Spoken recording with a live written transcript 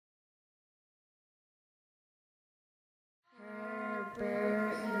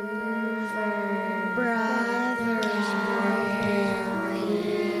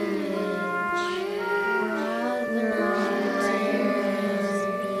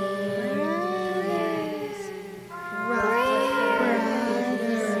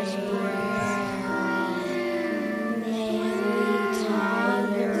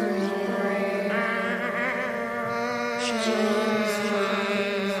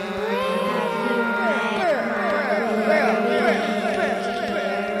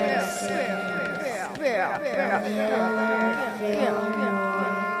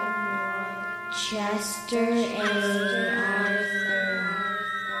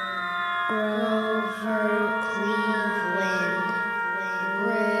Grover Cleveland,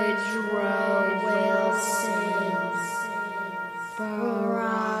 Woodrow Wilson,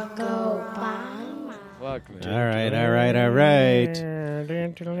 Barack Obama. All right.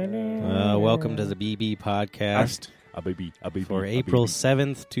 Welcome to the BB podcast for April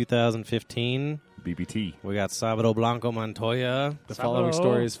 7th, 2015. BBT. We got Sabado Blanco Montoya. The following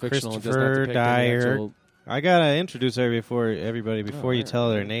story is fictional. It does not Christopher depict any Dyer. actual... I gotta introduce everybody before you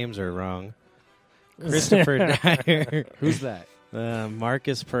tell their names are wrong. Christopher Dyer. Who's that?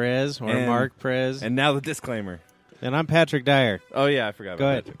 Marcus Perez or And- Mark Perez. And now the disclaimer. And I'm Patrick Dyer. Oh, yeah, I forgot Go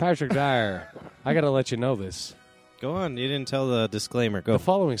about ahead. that. Patrick Dyer. I got to let you know this. Go on. You didn't tell the disclaimer. Go. The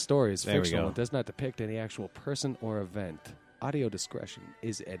following story is There we fictional. go. It does not depict any actual person or event. Audio discretion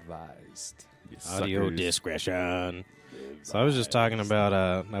is advised. You Audio suckers. discretion. So I was just talking about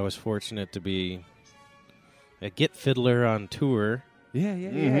I was fortunate to be a Get Fiddler on tour, Yeah.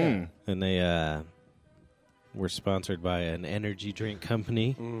 Mhm. and they were sponsored by an energy drink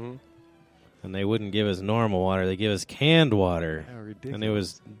company, Mm-hmm. and they wouldn't give us normal water. They gave us canned water, How ridiculous. and it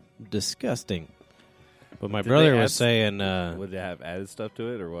was disgusting. But my Did brother they was add- saying, Would they have added stuff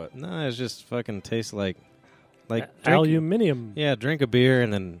to it or what? no, it just fucking tastes like drink, Aluminium. yeah, drink a beer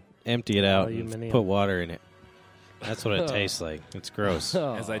and then empty it out and Aluminium. put water in it. That's what it tastes like. It's gross.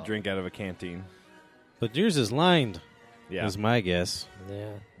 Oh. As I drink out of a canteen. But yours is lined, Yeah. is my guess.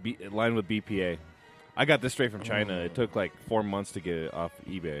 Yeah. Lined with BPA. I got this straight from China. It took like 4 months to get it off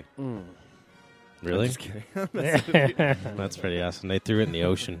eBay. Mm. Really? I'm just kidding. That's pretty awesome. They threw it in the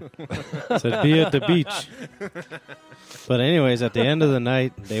ocean. Said, be at the beach. But anyways, at the end of the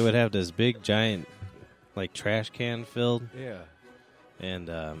night, they would have this big, giant, like, trash can filled. Yeah. And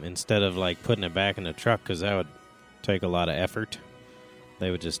instead of, like, putting it back in the truck, because that would take a lot of effort,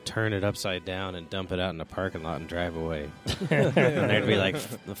 they would just turn it upside down and dump it out in the parking lot and drive away. And there'd be, like,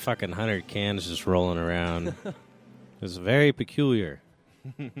 the fucking 100 cans just rolling around. It was very peculiar.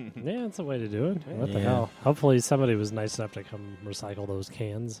 Yeah, that's a way to do it. What the Yeah. hell? Hopefully somebody was nice enough to come recycle those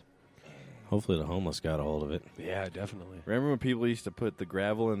cans. Hopefully the homeless got a hold of it. Yeah, definitely. Remember when people used to put the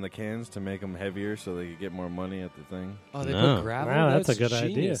gravel in the cans to make them heavier so they could get more money at the thing? Oh, they No. put gravel? Wow, that's a good genius.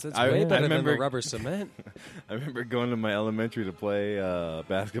 idea. That's I way better remember- than the rubber cement. I remember going to my elementary to play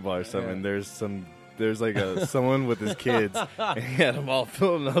basketball or something. Yeah. And there's like someone with his kids, and he had them all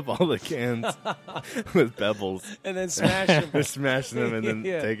filling up all the cans with pebbles. And then smash them. They're smashing them and then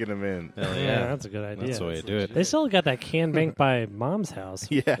Yeah. taking them in. Hell Yeah, yeah. that's a good idea. That's the way to do it. They still got that can bank by Mom's house.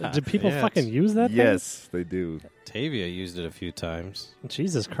 Yeah. Do people Yeah, fucking use that Yes, they do. Tavia used it a few times. thing?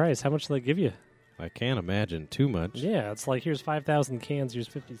 Jesus Christ, how much do they give you? I can't imagine too much. Yeah, it's like, here's 5,000 cans, here's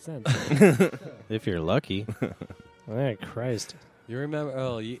 50 cents. If you're lucky. Oh, Christ. You remember?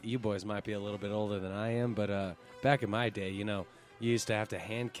 Oh, you boys might be a little bit older than I am, but back in my day, you used to have to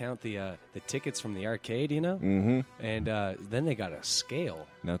hand count the tickets from the arcade, Mm-hmm. and then they got a scale.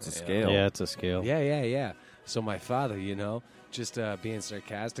 That's a Yeah. scale. Yeah, it's a scale. Yeah. So my father, just being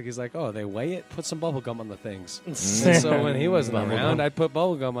sarcastic, he's like, "Oh, they weigh it. Put some bubble gum on the things." And so when he wasn't Bubble around, gum. I'd put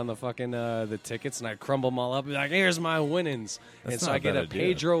bubble gum on the fucking the tickets, and I'd crumble them all up. And be like, "Here's my winnings." That's and so not I a get bad a idea.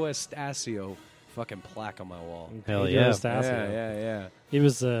 Pedro Estasio fucking plaque on my wall. Hell Pedro yeah. Estasio. Yeah. He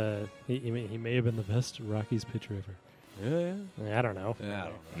was, he may have been the best Rockies pitcher ever. Yeah. I don't know. I don't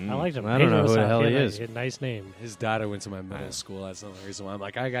know. Mm. I liked him. I don't know Pedro who the hell he Estasio, is. had a nice name. His daughter went to my middle school. That's the only reason why I'm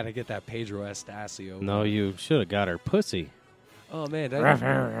like, I got to get that Pedro Estasio. No, you should have got her pussy. Oh man,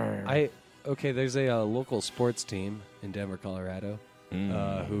 okay. There's a local sports team in Denver, Colorado,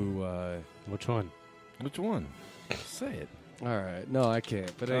 who. Which one? Which one? Say it. All right, no, I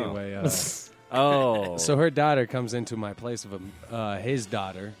can't. But Oh. anyway, Oh. so her daughter comes into my place of his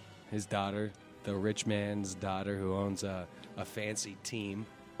daughter, the rich man's daughter who owns a fancy team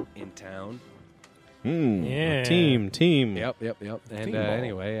in town. Yeah. Team. Yep. And Team ball.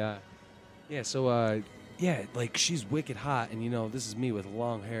 anyway, yeah. So yeah, like she's wicked hot, and this is me with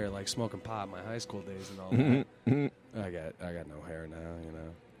long hair, like smoking pot in my high school days and all that. I got no hair now,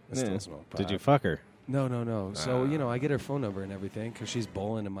 I Yeah. still smoke pot. Did you fuck her? No. So, I get her phone number and everything because she's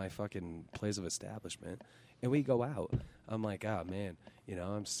bowling in my fucking place of establishment. And we go out. I'm like, oh, man,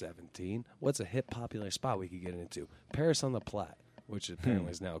 I'm 17. What's a hip, popular spot we could get into? Paris on the Platte, which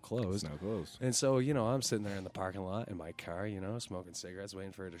apparently is now It's closed. now closed. And so, I'm sitting there in the parking lot in my car, smoking cigarettes,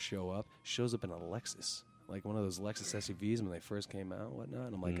 waiting for her to show up. Shows up in a Lexus, like one of those Lexus SUVs when they first came out and whatnot.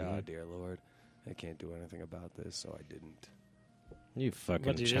 And I'm like, oh, dear Lord, I can't do anything about this, so I didn't. You fucking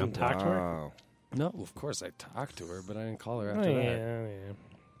But you didn't chump. talk to her? Wow. No, of course I talked to her, but I didn't call her Oh, after that. yeah.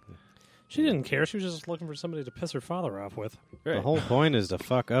 She didn't care. She was just looking for somebody to piss her father off with. The whole point is to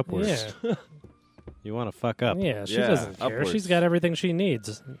fuck upwards. Yeah. You want to fuck up. Yeah, she Yeah, doesn't care. upwards. She's got everything she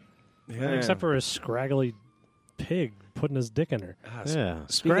needs. Yeah. Except for a scraggly pig putting his dick in her. Yeah.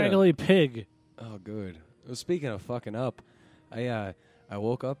 Scraggly pig. Oh, good. Well, speaking of fucking up, I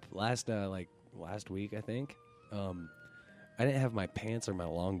woke up last week, I think. I didn't have my pants or my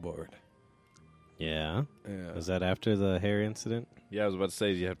longboard. Yeah. Yeah. Was that after the hair incident? Yeah, I was about to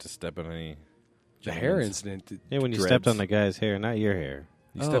say, do you have to step on any... The hair gentlemen's- incident. Yeah, when you Dreads. stepped on the guy's hair, not your hair.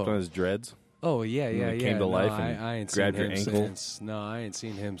 You stepped Oh. on his dreads? Oh yeah, And yeah, it yeah. came to life no, and I ain't grabbed seen your him ankle? since. No, I ain't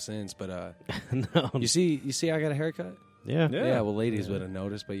seen him since. But No. you see, I got a haircut. Yeah. Yeah. Well, ladies would have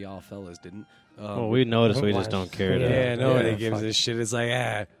noticed, but y'all fellas didn't. Well, we noticed. We just don't care to. Yeah, nobody Yeah, gives fuck. a shit. It's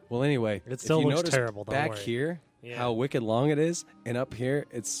like, Well, anyway, It still if you looks notice terrible, don't back worry. here, Yeah. how wicked long it is, and up here,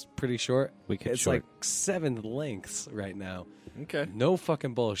 it's pretty short. Wicked it's short. like 7 lengths right now. Okay. No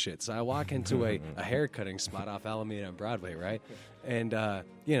fucking bullshit. So I walk into a hair cutting spot off Alameda and Broadway, right? And,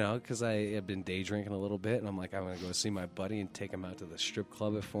 because I have been day drinking a little bit, and I'm like, I'm going to go see my buddy and take him out to the strip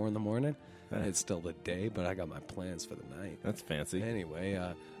club at 4 in the morning. It's still the day, but I got my plans for the night. That's fancy. Anyway,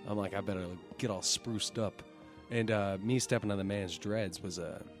 I'm like, I better get all spruced up. And me stepping on the man's dreads was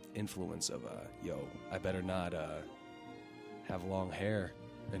a influence of, I better not have long hair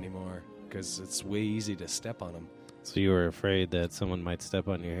anymore because it's way easy to step on them. So you were afraid that someone might step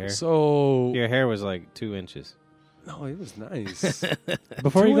on your hair? So, Your hair was like 2 inches. no, it was nice.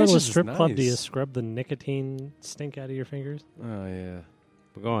 Before 2 you go to a inches is strip club, do you nice. scrub the nicotine stink out of your fingers? Oh, yeah.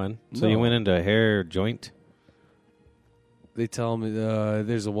 But go on. So you No. went into a hair joint? They tell me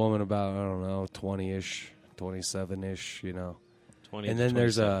there's a woman about, I don't know, 20-ish, 27-ish, 20 And to then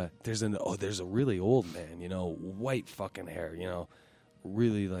there's 27. there's a really old man, white fucking hair,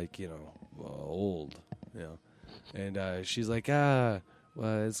 really like, old, And she's like, well,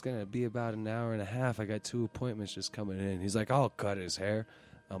 it's going to be about an hour and a half. I got 2 appointments just coming in. He's like, I'll cut his hair.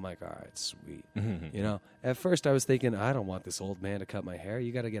 I'm like, all right, sweet. At first I was thinking, I don't want this old man to cut my hair.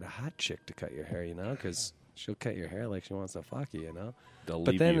 You got to get a hot chick to cut your hair, because she'll cut your hair like she wants to fuck you, They'll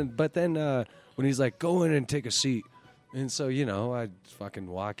But leave then, you. but then when he's like, go in and take a seat. And so, I fucking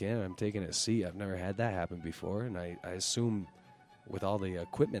walk in. I'm taking a seat. I've never had that happen before. And I assume with all the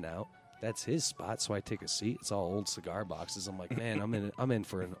equipment out, that's his spot. So I take a seat. It's all old cigar boxes. I'm like, man, I'm in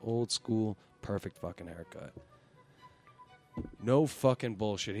for an old school, perfect fucking haircut. No fucking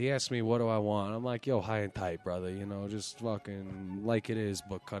bullshit. He asked me, what do I want? I'm like, yo, high and tight, brother. Just fucking like it is,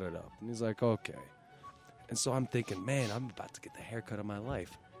 but cut it up. And he's like, okay. And so I'm thinking, man, I'm about to get the haircut of my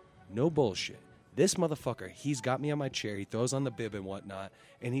life. No bullshit. This motherfucker, he's got me on my chair. He throws on the bib and whatnot,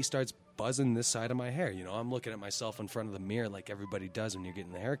 and he starts buzzing this side of my hair. I'm looking at myself in front of the mirror like everybody does when you're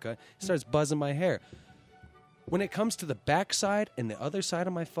getting the haircut. He starts buzzing my hair. When it comes to the back side and the other side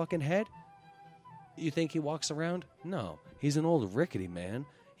of my fucking head, you think he walks around? No. He's an old rickety man.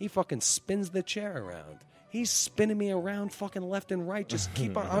 He fucking spins the chair around. He's spinning me around fucking left and right. Just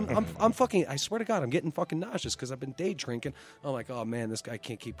keep on. I'm fucking, I swear to God, I'm getting fucking nauseous because I've been day drinking. I'm like, oh man, this guy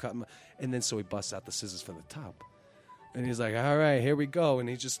can't keep cutting my. And then so he busts out the scissors for the top. And he's like, all right, here we go. And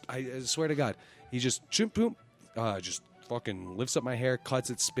he just, I swear to God, he just, chimp, boom, just fucking lifts up my hair, cuts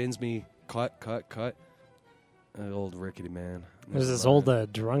it, spins me, cut. An old rickety man. There's this Never old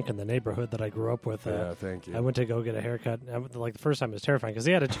mind. drunk in the neighborhood that I grew up with. Yeah, thank you. I went to go get a haircut. The first time it was terrifying because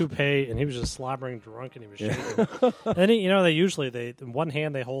he had a toupee and he was just slobbering drunk and he was shaking. And then they usually in one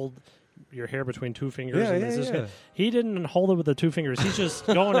hand they hold your hair between 2 fingers. Yeah, and yeah, it's just yeah. He didn't hold it with the 2 fingers. He's just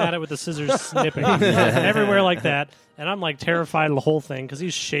going at it with the scissors, snipping everywhere like that. And I'm like terrified of the whole thing because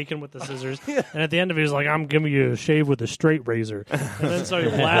he's shaking with the scissors. And at the end of it, he's like, "I'm giving you a shave with a straight razor." And then so he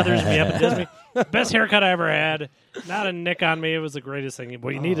lathers me up and does me. Best haircut I ever had. Not a nick on me. It was the greatest thing.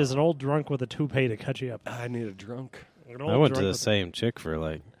 What you need is an old drunk with a toupee to cut you up. I need a drunk. An old I went to drunk the with- same chick for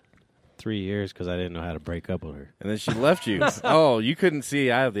like 3 years because I didn't know how to break up with her. And then she left you. Oh, you couldn't see.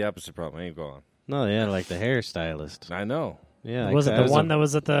 I have the opposite problem. I ain't going. No, yeah, like the hairstylist. I know. Yeah, like Was it that the one that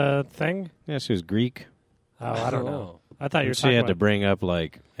was at the thing? Yeah, she was Greek. Oh, I don't know. I thought you were And she talking had to about. bring up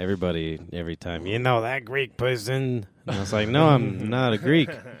like everybody every time. That Greek person. And I was like, no, I'm not a Greek,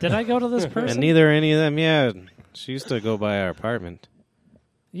 Did I go to this person? and neither are any of them. Yeah, she used to go by our apartment,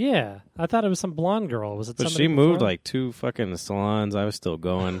 Yeah, I thought it was some blonde girl. Was it? but somebody she moved before? like 2 fucking salons. I was still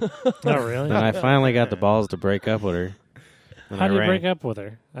going. Oh, really? Then I finally got the balls to break up with her. And How I do you ran. break up with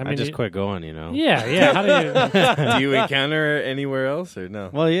her? I just you- quit going. Yeah. How do you? Do you encounter her anywhere else or no?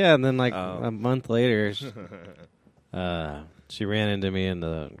 Well, yeah, and then like Oh. a month later, she ran into me in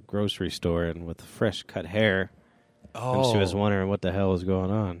the grocery store and with fresh cut hair. And she was wondering what the hell was going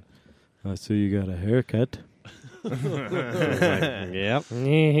on. I see you got a haircut. I was like, yep.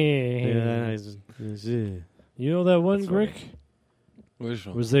 Yeah, You know that one That's funny. Greek? Which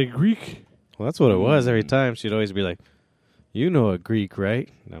one? Was they Greek? Well, that's what it was. Every time she'd always be like, You know a Greek, right?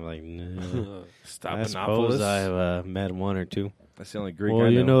 And I'm like, no. I suppose Stephanopoulos. I've met one or two. That's the only Greek Well, I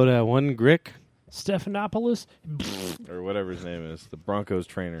you know that one Greek? Stephanopoulos? or whatever his name is, the Broncos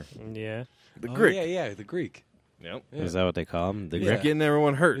trainer, Yeah. the Oh, Greek. yeah, the Greek. Yep. Yeah. Is that what they call him? The He's Greek? getting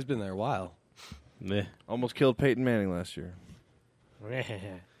everyone hurt. He's been there a while. Meh. Almost killed Peyton Manning last year.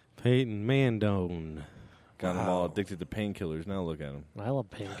 Peyton Mandone. Got them all addicted to painkillers. Now look at him. I love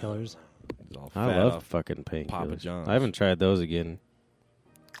painkillers. He's all I fat love off. fucking Papa painkillers. John's. I haven't tried those again.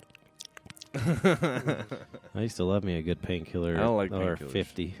 I used to love me a good painkiller. I don't like or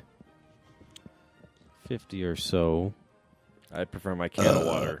painkillers. 50 or so. I prefer my can of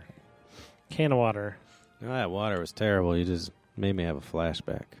water. Can of water. No, that water was terrible. You just made me have a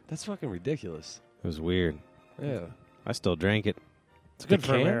flashback. That's fucking ridiculous. It was weird. Yeah. I still drank it. It's good The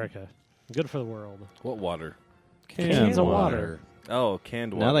for can? America. Good for the world. What water? Cans of water. Oh,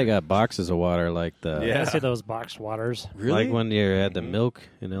 canned water. Now they got boxes of water like the Yeah. I see those boxed waters. Really? like when you had the milk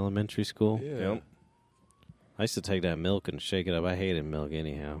in elementary school. Yeah. Yep. I used to take that milk and shake it up. I hated milk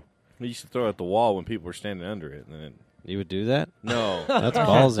anyhow. We used to throw it at the wall when people were standing under it. And then You would do that? no, That's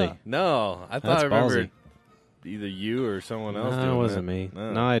ballsy. no. I thought That's I remember ballsy. either you or someone else. No, doing it wasn't that. me.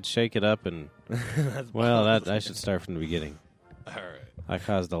 No. No, I'd shake it up and well, that I should start from the beginning. All right. I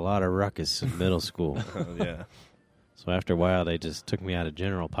caused a lot of ruckus in middle school. Oh, yeah. So after a while, they just took me out of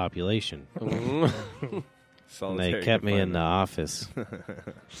general population. And they Solitary kept me in the confinement.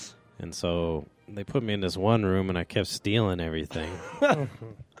 office. And so they put me in this one room, and I kept stealing everything.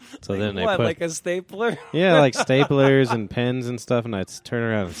 So then they What, put like a stapler? yeah, like staplers and pens and stuff, and I'd turn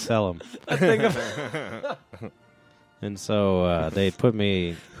around and sell them. And so they put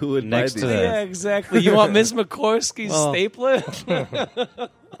me Who would next buy to these? the- Yeah, exactly. You want Miss McCorsky's Well- stapler?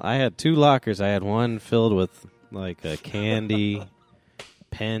 I had two lockers. I had one filled with like candy,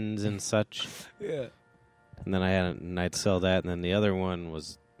 pens, and such. Yeah. And then I'd sell that, and then the other one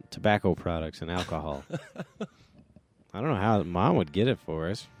was tobacco products and alcohol. I don't know how Mom would get it for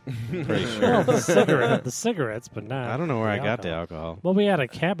us. I'm pretty Well, sure. the cigarettes, but not. I don't know where I got the alcohol. alcohol. Well, we had a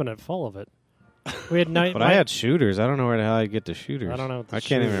cabinet full of it. We had night. But I had shooters. I don't know where the hell I'd get the shooters. I don't know what the I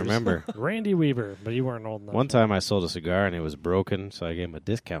can't even shooters- remember. Randy Weaver, but you weren't old enough. One time I sold a cigar and it was broken, so I gave him a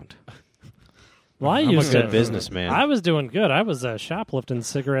discount. Well, I I'm a used good to. businessman. I was doing good. I was shoplifting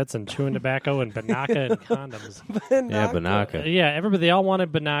cigarettes and chewing tobacco and Banaka and condoms. Yeah, Banaka. Yeah, everybody. They all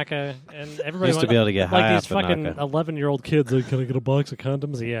wanted Banaka, and everybody Used to be able to get like high these off fucking Banaka. 11-year-old kids. Like, can I get a box of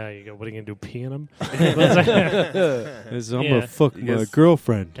condoms? Yeah, you go. What are you gonna do? Pee in them? I'm Yeah. gonna fuck my Yes.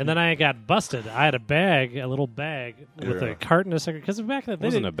 girlfriend. And then I got busted. I had a little bag with Yeah. a carton of cigarettes. Because back then It they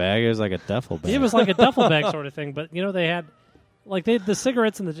wasn't didn't- a bag. It was like a duffel bag. It was like a duffel bag sort of thing, but they had like the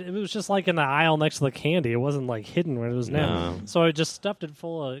cigarettes in it was just like in the aisle next to the candy. It wasn't like hidden where it was now. No. So I just stuffed it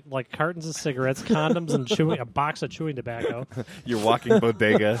full of like cartons of cigarettes, condoms, and a box of chewing tobacco. Your walking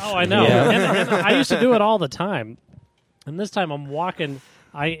bodega. Oh, I know. Yeah. And I used to do it all the time. And this time I'm walking.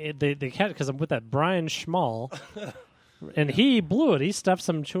 They kept because I'm with that Brian Schmall. And he blew it. He stuffed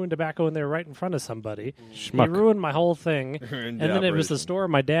some chewing tobacco in there right in front of somebody. He Schmuck. ruined my whole thing. In And the then it was the operation. store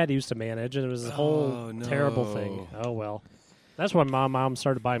my dad used to manage, and it was this whole Oh, no. terrible thing. Oh well, that's when my mom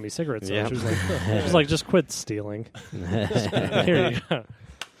started buying me cigarettes. So Yep. she was like, just quit stealing. Here you go.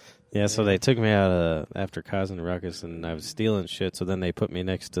 Yeah, so they took me out after causing a ruckus, and I was stealing shit. So then they put me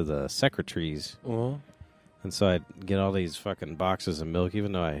next to the secretaries, Uh-huh. and so I'd get all these fucking boxes of milk,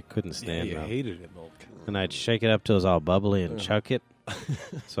 even though I couldn't Yeah, stand you milk. hated it, milk. And I'd shake it up till it was all bubbly and chuck it.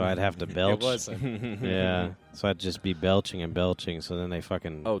 So I'd have to belch. It wasn't. Yeah, so I'd just be belching and belching. So then they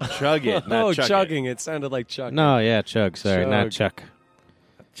fucking Oh, chug it. Not Oh, chuck chugging. It sounded like chugging. no, yeah, chug. Sorry, not chuck.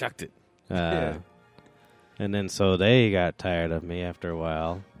 It. Chucked it. Yeah. And then so they got tired of me after a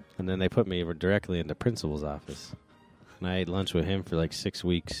while, and then they put me directly into principal's office. And I ate lunch with him for like 6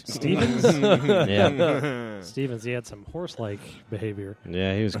 weeks. Stevens, Yeah, Stevens, he had some horse-like behavior.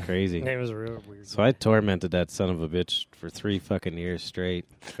 yeah, he was crazy. It was real weird. So I tormented that son of a bitch for 3 fucking years straight.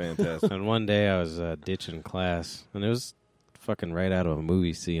 Fantastic. And one day I was ditching class, and it was fucking right out of a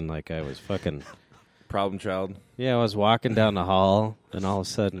movie scene. Like I was fucking. Problem child. Yeah, I was walking down the hall, and all of a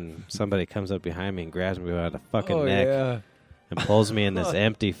sudden somebody comes up behind me and grabs me by the fucking Oh, neck yeah. and pulls me in this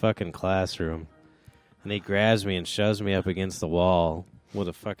empty fucking classroom. And he grabs me and shoves me up against the wall with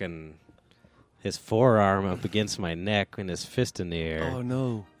his forearm up against my neck and his fist in the air. Oh,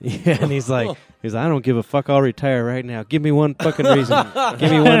 no. Yeah, and he's like, I don't give a fuck. I'll retire right now. Give me one fucking reason. Give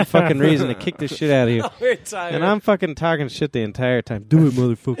me one fucking reason to kick this shit out of you. We're tired. And I'm fucking talking shit the entire time. Do it,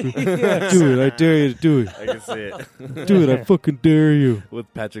 motherfucker. Do it. I dare you to do it. I can see it. Do it. I fucking dare you.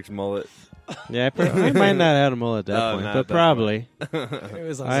 With Patrick's mullet. Yeah, we might not have had a mullet at that No, point, not but at that probably. It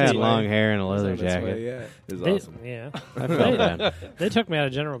was on I had its way. long hair and a It was leather on its way, jacket. yeah. It's They- awesome. Yeah. I felt bad. They took me out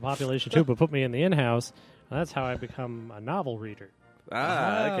of general population too, but put me in the in-house. And that's how I become a novel reader.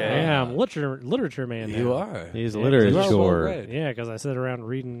 Ah, okay. Yeah, I'm literature man. You now. are. He's Yeah, literature. you are well-read. Yeah, because I sit around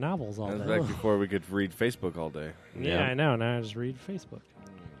reading novels all That was day. back before we could read Facebook all day. Yeah, Yeah. I know. Now I just read Facebook.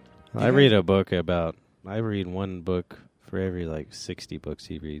 I read a book I read one book for every 60 books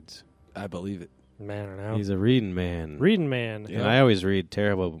he reads. I believe it. Man, I know. He's a reading man. Reading man. And I always read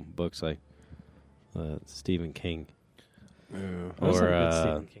terrible books like Stephen King. There's Or some good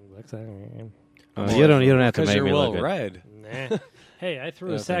Stephen King books. you don't have to Because make you're me well look good. read. Nah. Hey, I threw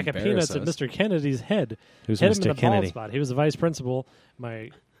a That's sack of embarrass peanuts at us. Mr. Kennedy's head. Who's Hit him in Mr. the Kennedy? bald spot. He was the vice principal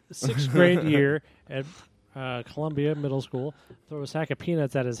my 6th grade year at Columbia Middle School. Throw a sack of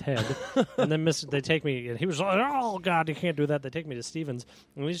peanuts at his head, and then they take me, and he was like, "Oh God, you can't do that." They take me to Stevens,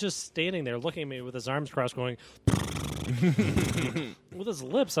 and he's just standing there looking at me with his arms crossed, going with his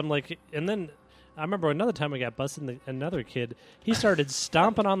lips. I'm like, and then. I remember another time we got busted, another kid, he started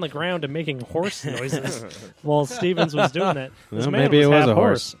stomping on the ground and making horse noises while Stevens was doing that. This Well, man maybe it was half a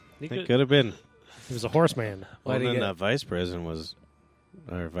horse. He It could have been. was a horseman. Well, Why'd he then get- the vice president was,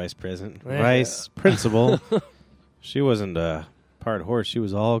 or vice president, Yeah. vice principal. She wasn't part horse. She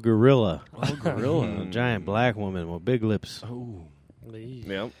was all gorilla. Oh, gorilla. A giant black woman with big lips. Oh,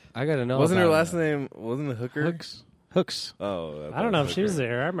 Yep. I got to know. Wasn't her about last that. name? Wasn't it Hooker? Hooks. Oh, I don't know if she was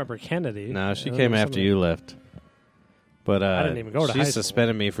there. I remember Kennedy. No, she I came remember after somebody- you left. But I didn't even go to she high school.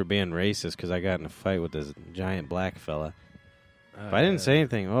 suspended me for being racist because I got in a fight with this giant black fella. But I didn't say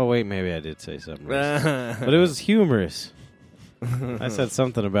anything. Oh, wait, maybe I did say something racist. But it was humorous. I said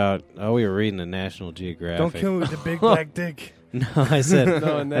something about, we were reading the National Geographic. Don't kill me with the big black dick. No, I said,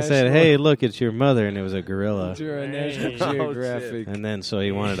 No, I said, National- hey, look, it's your mother, and it was a gorilla. You're a National Hey. Geographic. And then so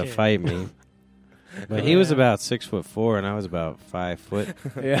he wanted to fight me. But he was about 6'4", and I was about 5 foot.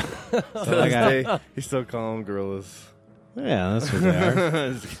 Yeah. To I this got- day, you still call them gorillas. Yeah, that's what they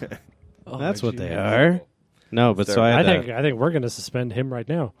are. Oh, That's what gee. they are. No, but so I I had, think we're going to suspend him right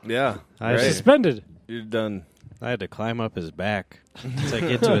now. Yeah, I right. Suspended. You're done. I had to climb up his back to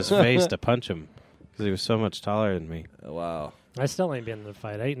get to his face to punch him because he was so much taller than me. Oh, wow. I still ain't been in a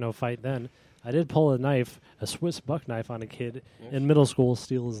fight. I ain't no fight then. I did pull a knife, a Swiss buck knife, on a kid in middle school,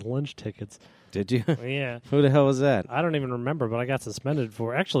 steal his lunch tickets. Did you? Yeah. Who the hell was that? I don't even remember, but I got suspended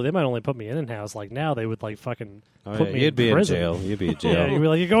for. Actually, they might only put me in house. Like now, they would fucking Oh, put yeah, me you'd in be prison. in jail. You'd be in Yeah, jail. you'd be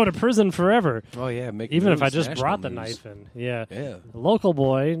like, you're going to prison forever. Oh, yeah. Make Even if I moves, just national brought the moves. knife in. Yeah. Yeah. A local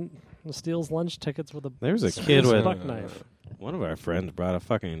boy steals lunch tickets with a There was a Swiss kid with buck knife. one of our friends brought a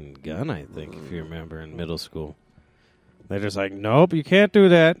fucking gun. I think, if you remember, in middle school. They're just like, nope, you can't do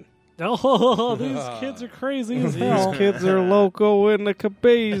that. Oh, these kids are crazy as hell. These kids are loco in the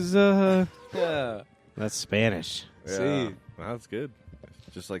cabeza. Yeah. That's Spanish. Yeah. See. That's good.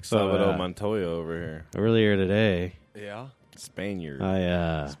 Just like So, Salvador uh, Montoya over here. Earlier today, Yeah. Spaniard.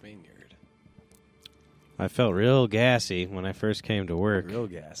 Spaniard. I felt real gassy when I first came to work, Real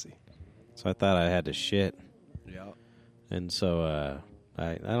gassy. so I thought I had to shit. Yeah. And so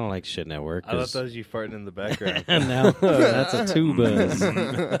I don't like shitting at work. I thought 'cause- that was you farting in the background. no, that's a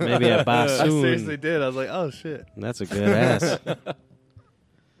tubas. Maybe a I bassoon. seriously did. I was like, oh, shit. That's a good ass.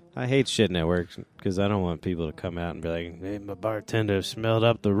 I hate shitting at work because I don't want people to come out and be like, hey, my bartender smelled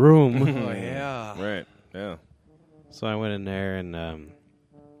up the room. Oh, yeah. Right. Yeah. So I went in there and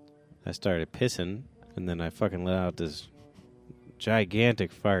I started pissing, and then I fucking let out this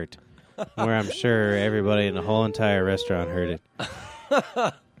gigantic fart where I'm sure everybody in the whole entire restaurant heard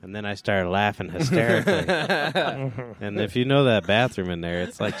it. And then I started laughing hysterically. And if you know that bathroom in there,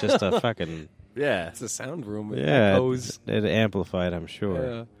 it's like just a fucking... Yeah. It's a sound room with Yeah, echoes. it amplified, I'm sure.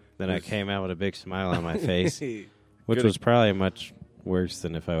 Yeah. Then I came out with a big smile on my face, Hey. which Good. was probably much worse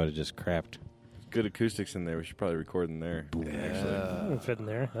than if I would have just crapped. Good acoustics in there. We should probably record in there. Actually. I don't fit in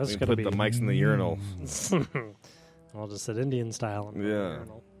there. We That's can gonna put be. the mics in the urinal. I'll just sit Indian style. Yeah.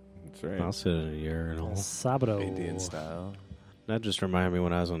 That's right. I'll sit in a urinal. Sabado. Indian style. That just reminded me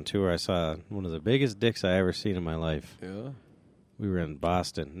when I was on tour, I saw one of the biggest dicks I ever seen in my life. Yeah. We were in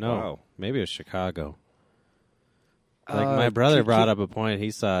Boston. No, Wow. maybe it was Chicago. Like my brother brought up a point.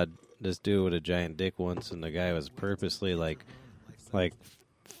 He saw this dude with a giant dick once, and the guy was purposely like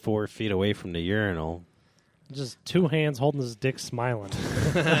 4 feet away from the urinal. Just two hands holding his dick, smiling.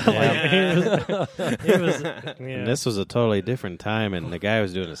 He was yeah. And this was a totally different time, and the guy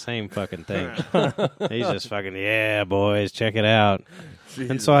was doing the same fucking thing. He's just fucking, yeah, boys, check it out.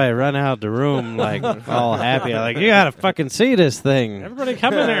 And so I run out the room, like, all happy. I'm like, you gotta fucking see this thing. Everybody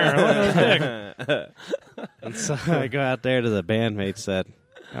come in here. Look at his dick. And so I go out there to the bandmates that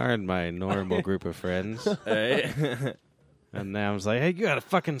aren't my normal group of friends. Right? And now I was like, hey, you gotta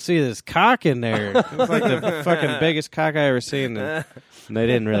fucking see this cock in there. It was like the fucking biggest cock I ever seen. And they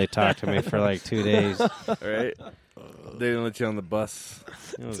didn't really talk to me for like 2 days. Right? They didn't let you on the bus.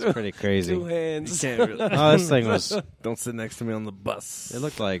 It was pretty crazy. 2 hands. You can't really, Oh, this thing was, don't sit next to me on the bus. it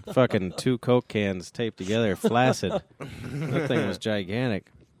looked like fucking 2 Coke cans taped together, flaccid. That thing was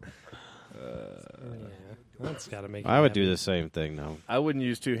gigantic. That's got to make. I you would happy. do the same thing, though. I wouldn't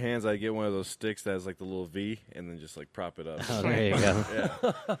use 2 hands. I'd get one of those sticks that has like the little V and then just like prop it up. Oh, there you go.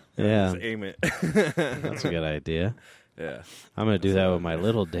 Yeah. Yeah, Just aim it. that's a good idea. Yeah. I'm going to do that with my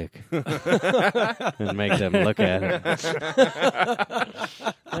little dick and make them look at it. It's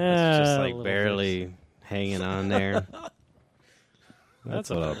just like barely hanging on there. That's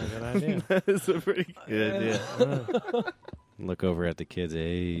what I'll do. Good idea. That's a pretty good idea. Look over at the kids.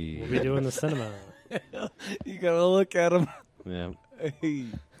 Hey. We'll be doing the cinema. You gotta look at him. Yeah. Hey.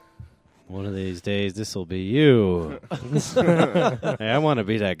 One of these days, this will be you. Hey, I want to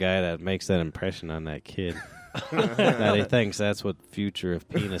be that guy that makes that impression on that kid. That he thinks that's what future of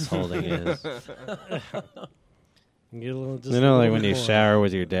penis holding is. Get a little, just You know, a like little when bit you more. shower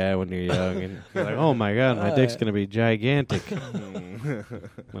with your dad when you're young, and you're like, "Oh my god, my dick's gonna be gigantic."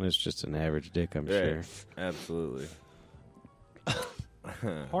 When it's just an average dick, I'm sure. Right. Absolutely.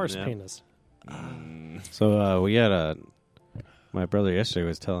 Horse Yeah. penis. So we got my brother yesterday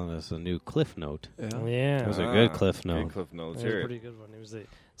was telling us a new Cliff Note. Yeah. It was a good Cliff Note. Good Cliff Notes. It was a Here. pretty good one. It was the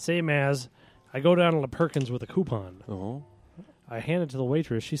same as I go down to La Perkins with a coupon. Oh. I hand it to the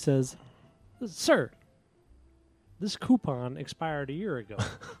waitress. She says, "Sir, this coupon expired a year ago."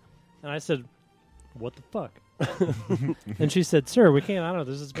 And I said, "What the fuck?" And she said, "Sir, we can't honor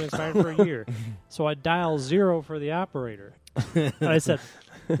this. It's been expired for a year." So I dial 0 for the operator. And I said,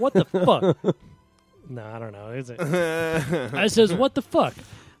 "What the fuck?" No, I don't know. I says, "What the fuck?"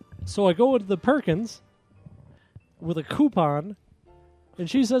 So I go into the Perkins with a coupon, and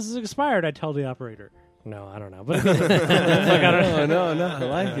she says it's expired. I tell the operator. No, I don't know. But like, I don't know. No, I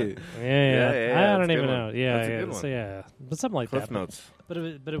like it. Yeah, yeah, I don't that's a even good know. one. Yeah, That's a yeah, good so one. yeah, but something like Cliff that. Notes. But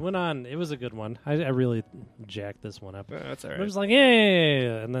it went on. It was a good one. I really jacked this one up. Yeah, that's all It right. was like,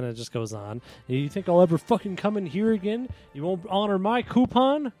 yeah, and then it just goes on. You think I'll ever fucking come in here again? You won't honor my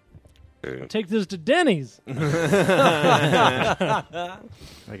coupon? Take this to Denny's. I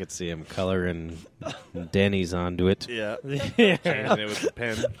could see him coloring Denny's onto it. Yeah. Yeah. Changing it with the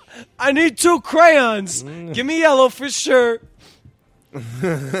pen. I need 2 crayons. Give me yellow for sure.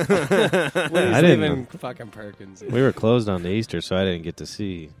 I didn't. Fucking Perkins. We were closed on the Easter, so I didn't get to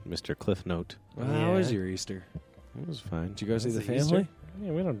see Mr. Cliff Note. Well, how was Yeah. your Easter? It was fine. Did you go see Was the it family? Easter?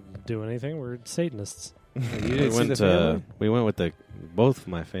 Yeah, we don't do anything. We're Satanists. You We didn't see went. the family? We went with the both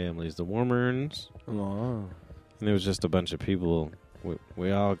my families, the Warmerns, Oh. and it was just a bunch of people.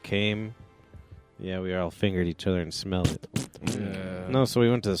 We all came. Yeah, we all fingered each other and smelled it. Yeah. No, so we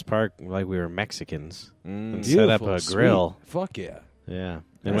went to this park like we were Mexicans and Mm. set up Beautiful, a sweet. grill. Fuck yeah. Yeah,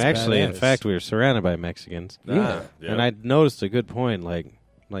 and That's we actually, in badass. fact, we were surrounded by Mexicans. Yeah. And I noticed a good point. Like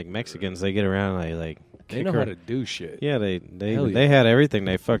Mexicans, they get around, and they like They kick know how her- to do shit. Yeah, Hell they yeah. had everything.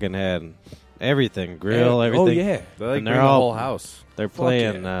 They fucking had everything, grill, everything. Oh, yeah. They like And bring they're the all- whole house. They're Fuck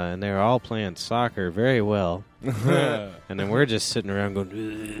playing, and they're all playing soccer very well. And then we're just sitting around going,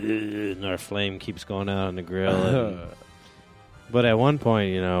 "Ugh," and our flame keeps going out on the grill. And, but at one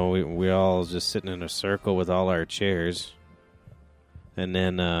point, we all just sitting in a circle with all our chairs. And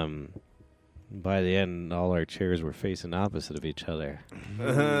then by the end, all our chairs were facing opposite of each other,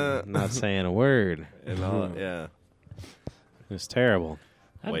 not saying a word. And all, yeah. It was terrible.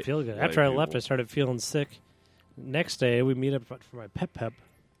 I didn't White- feel good. white After I left, people. I started feeling sick. Next day, we meet up for my pep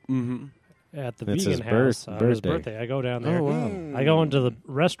Mm-hmm. at the It's vegan his house on his birthday. birthday. I go down there. Oh, wow. I go into the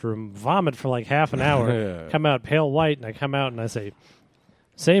restroom, vomit for like half an hour, Yeah. come out pale white, and I come out and I say,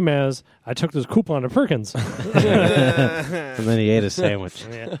 same as I took this coupon to Perkins. And then he ate a sandwich.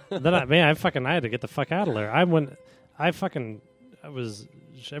 Yeah. Then I had to get the fuck out of there. I was,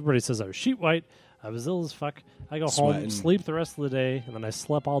 everybody says I was sheet white. I was ill as fuck. I go home, Sweating. sleep the rest of the day, and then I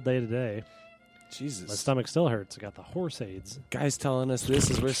slept all day today. My Jesus. stomach still hurts. I got the horse AIDS. Guy's telling us this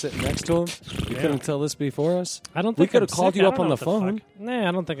as we're sitting next to him. You Yeah. couldn't tell this before us? I don't We think I'm could've called sick. you I up don't on know the what phone. fuck. Nah,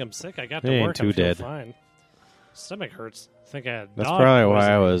 I don't think I'm sick. I got He to ain't work. too I feel dead. fine. Stomach hurts. I think I had That's dog probably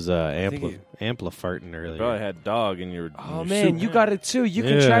why I poisoning. was think you- amplifarting earlier. Probably had dog in your. Oh, in your man, soup. you got it too. You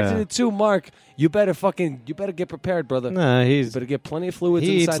Yeah. contracted it too, Mark. You better get prepared, brother. Nah, You better get plenty of fluids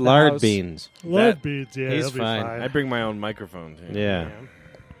he inside eats the lard house. beans. Lard That- beads. Yeah, he's he'll be fine. I bring my own microphone too. Yeah.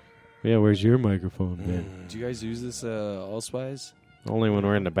 Yeah, where's your microphone, man? Do you guys use this Allspice? Only when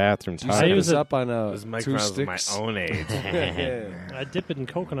we're in the bathroom You I set talking. use us it- up on This 2 microphone's my sticks. own age. I dip it in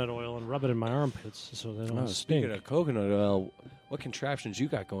coconut oil and rub it in my armpits so they don't Oh, stink. speaking of coconut oil, what contraptions you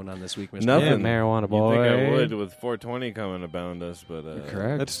got going on this week, Mr. Nothing. Yeah, marijuana You boy. think I would with 420 coming abound us, but You're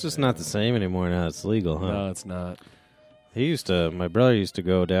correct. That's just not the same anymore now. It's legal, huh? No, it's not. My brother used to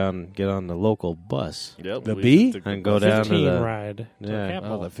go down, get on the local bus. Yep, The we bee? used to And go down to 15 the- ride. To Yeah. the Oh,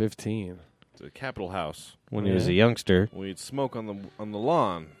 Capitol. the 15. to the Capitol House. When he was a youngster. We'd smoke on the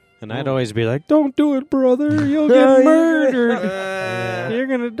lawn. And I'd always be like, "Don't do it, brother. You'll get murdered. You're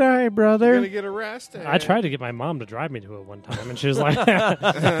gonna die, You're brother." gonna get arrested. I tried to get my mom to drive me to it one time, and she was like,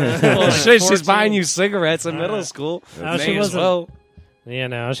 Well, shit, she's 14. buying you cigarettes in middle school. No, she May as wasn't. well. Yeah,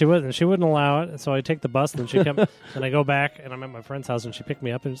 no, she wasn't. She wouldn't allow it. So I take the bus, and then she come, and I go back, and I'm at my friend's house, and she picked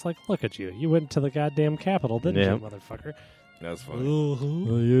me up, and it's like, "Look at you! You went to the goddamn Capitol, didn't Yeah. you, motherfucker?" That's funny.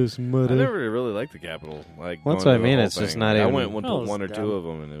 Oh, yes, I mother. never really liked the Capitol. Like, Well, that's going what I to the mean, whole it's just thing. not I even- went to Oh, one or it's two dumb. of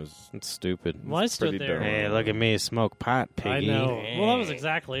them, and it was It's stupid. Well, I stood pretty there. dumb. Hey, look at me, smoke pot, piggy. I know. Well, that was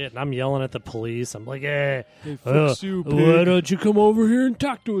exactly it. And I'm yelling at the police. I'm like, "Hey, fuck you, pig." why don't you come over here and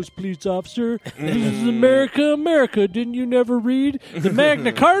talk to us, police officer? This is America, America. Didn't you never read the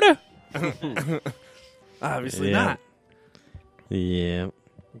Magna Carta?" obviously Yeah. not. Yeah.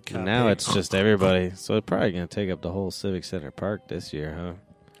 And now it's just everybody. So it's probably going to take up the whole Civic Center Park this year, huh?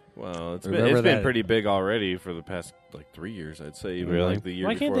 Well, it's Remember been that- pretty big already for the past 3 years. I'd say even Really? like the year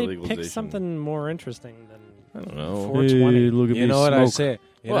Why can't before they legalization. pick something more interesting than I don't know. 420? look You know what I say?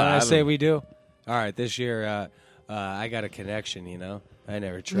 You Well, know what I I say don't- we do? All right, this year I got a connection, you know? I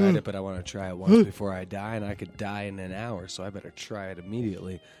never tried it, but I want to try it once before I die, and I could die in an hour, so I better try it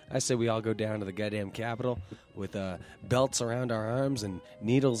immediately. I say we all go down to the goddamn Capitol with belts around our arms and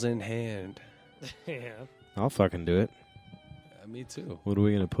needles in hand. Yeah. I'll fucking do it. Me too. What are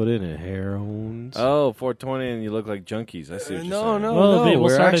we going to put in it? Heroines? Oh, 420, and you look like junkies. I see what you're No, saying. no, Well, no. we'll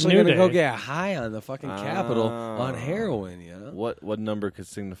We're start a actually new going to go day. get high on the fucking Capitol on Ah. heroin, you know? What number could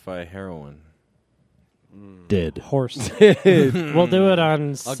signify heroin? Dead. Horse. We'll do it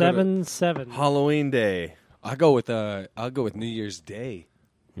on I'll go to- 7/7. Halloween Day. I'll go with New Year's Day.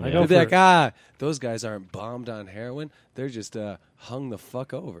 I Yeah. go They'll be for like, those guys aren't bombed on heroin. They're just hung the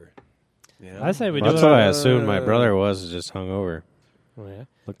fuck over. You know? I say we Well, do that's it what on, I assumed my brother was, just hung over. Oh, yeah.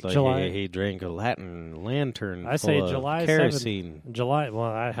 Looked like July- he drank a Latin lantern I say full of July 7th. kerosene. July.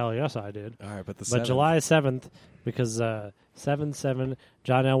 Well, hell yes, I did. All right, but the But 7th. July 7th, because 7/7,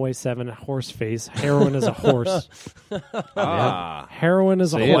 John Elway 7, horse face. Heroin is a horse. Ah, Heroin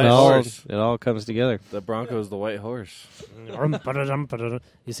is a See, horse. it all comes together. the Broncos, the white horse.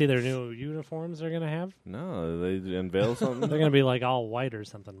 You see their new uniforms they're going to have? No, they unveil something. They're going to be like all white or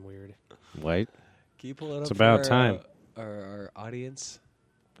something weird. White? Can you pull it up? It's for about our, time. Our audience.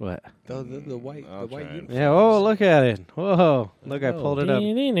 What? The white. I'll The white. try and- Yeah, oh, look at it. Whoa. Look, I know. pulled it up.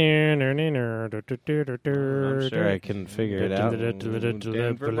 I'm I'm sure I can figure it out. Denver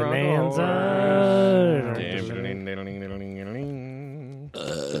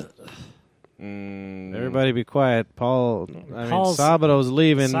Everybody be quiet. Paul's- Sabato's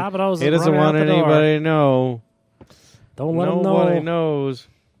leaving. Sabato's He doesn't running want out the door. anybody to know. Don't let him Nobody know. knows.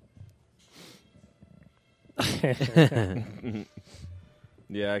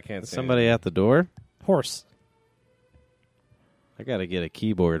 Yeah, I can't. Is say somebody at the door? Horse. I got to get a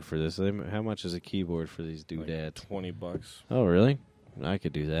keyboard for this. How much is a keyboard for these anything. doodads? Like $20. Oh, really? I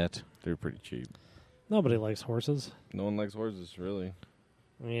could do that. They're pretty cheap. Nobody likes horses. No one likes horses, really.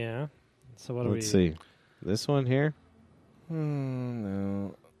 Yeah. So what do Let's we... see. This one here?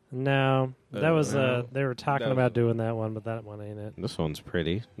 No. No. That was... no. They were talking That- about doing that one, but that one ain't it. This one's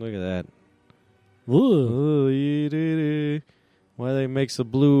pretty. Look at that. Ooh. Oh, yeah, why they makes a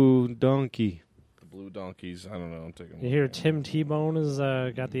blue donkey? The blue donkeys. I don't know. I'm taking. You hear Tim Tebow has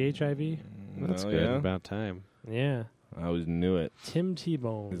got the HIV? That's No, good. yeah? About time. Yeah. I always knew it. Tim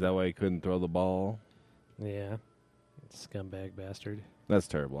Tebow. Is that why he couldn't throw the ball? Yeah. Scumbag bastard. That's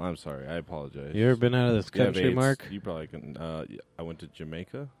terrible. I'm sorry. I apologize. You ever been out of this You have country, AIDS. Mark? You probably can. I went to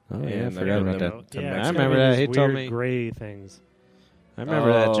Jamaica. Oh, yeah, I And forgot got about them that. to Yeah, Mexico. I remember that. He These told weird me. gray things. I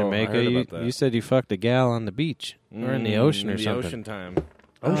remember that Oh, I Jamaica. heard You, about that. you said you fucked a gal on the beach or in the ocean or the something. ocean time.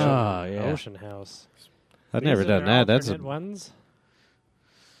 Ocean. Oh, yeah. Ocean House. I've These never are done their that. That's a, alternate ones.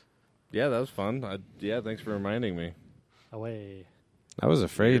 Yeah, that was fun. Thanks for reminding me. Away. I was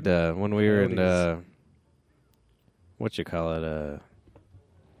afraid when we were in Coyotes. what you call it?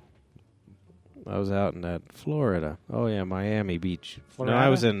 I was out in that Florida. Oh yeah, Miami Beach. No, I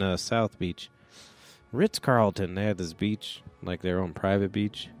was in South Beach, Ritz-Carlton. They had this beach, like their own private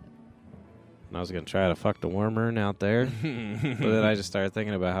beach. And I was gonna try to fuck the worm urn out there, but then I just started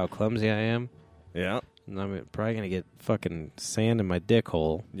thinking about how clumsy I am. Yeah. And I'm probably going to get fucking sand in my dick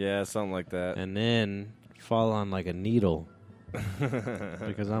hole Yeah, something like that. and then fall on like a needle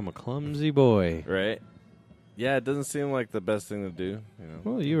because I'm a clumsy boy. Right? Yeah, it doesn't seem like the best thing to do. You know,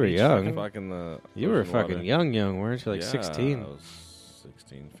 Well, you were young. Fucking the You were ocean fucking water. young, weren't you? Like Yeah, 16. I was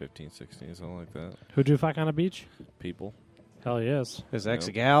 16, 15, 16, something like that. Who'd you fuck on a beach? People. Hell yes. His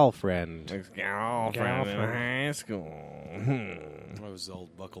ex-girlfriend. Ex-girlfriend in high school. Those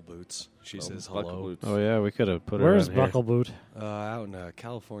old buckle boots. She Oh, says buckle hello. boots. Oh, yeah, we could have put her Where's on here. Buckle Boot? Out in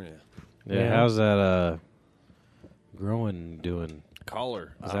California. Yeah, Yeah. how's that growing doing?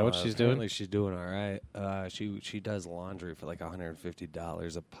 Collar. Is that what she's doing? Apparently she's doing all right. She does laundry for like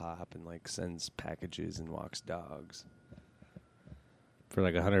 $150 a pop and like sends packages and walks dogs. For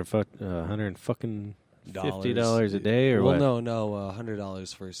like $150 a day or well, what? no,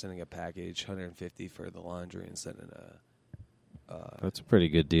 $100 for sending a package, $150 for the laundry and sending a. That's a pretty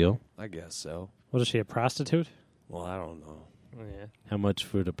good deal. I guess so. What is she, a prostitute? Well, I don't know. Yeah. How much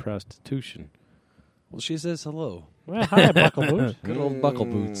for the prostitution? Well, she says hello. Well, hi, Buckle Boot. Good old buckle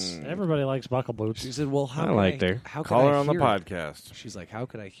boots. Everybody likes Buckle Boots. She said, "Well, how I can liked her. How Call can her I on the hear it?" podcast. She's like, "How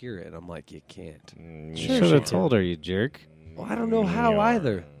could I hear it?" And I'm like, "You can't." You Sure should she have did. told her, you jerk. Well, I don't know how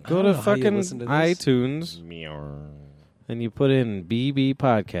either. I Go don't to know how you fucking listen to this. iTunes and you put in BB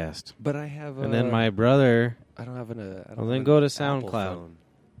Podcast. But I have. And then my brother, I don't have an. I don't Well, have then an go to Apple SoundCloud. phone.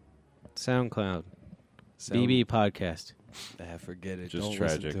 SoundCloud, Sound- BB Podcast. Forget it. Just Don't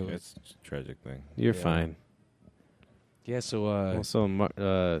tragic. Listen to it. It's a tragic thing. You're Yeah. fine. Yeah. So Also,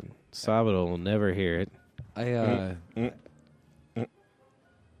 Sabado will never hear it. I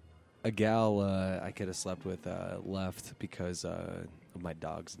a gal I could have slept with left because of my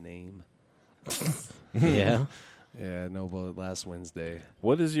dog's name. Yeah. Yeah, no, but last Wednesday,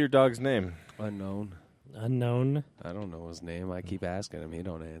 What is your dog's name? unknown. Unknown. I don't know his name. I keep asking him. He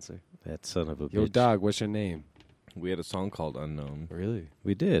don't answer. That son of a Yo, bitch. dog, what's your name? We had a song called Unknown. Really?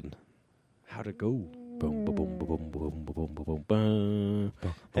 We did. How'd it go? Boom, boom, boom, boom, boom, boom, boom, boom.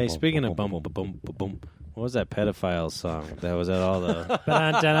 Hey, speaking of boom, boom, boom, boom, boom, what was that pedophile song? That was at all the.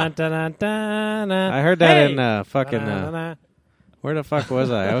 Ba-dun-dun-dun-dun-dun. I heard that Hey! in fucking. Ba-dun-dun-dun. Where the fuck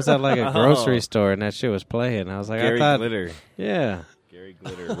was I? I was at like a grocery store and that shit was playing. I was like, Gary I thought, Glitter. yeah. Gary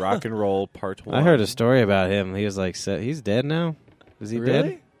Glitter. Rock and Roll Part 1. I heard a story about him. He was like, he's dead now. Is he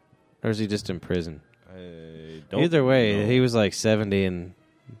dead, or is he just in prison? I don't Either way, know. he was like 70, and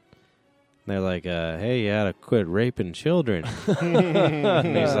they're like, "Hey, you gotta quit raping children."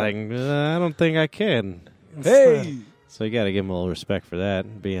 And he's like, "I don't think I can." Hey! So you got to give him a little respect for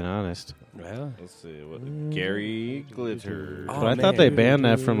that. Being honest, Well, Let's see. Gary Glitter. Oh, but I thought man. they banned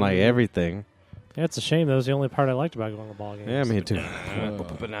that from like everything. Yeah, it's a shame. That was the only part I liked about going to ball games. Yeah, me too. Hey.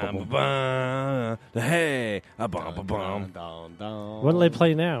 What do they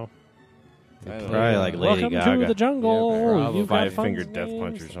play now? Probably like Lady Welcome Gaga. to the jungle. Yeah, probably You've got Five Finger fun Death names.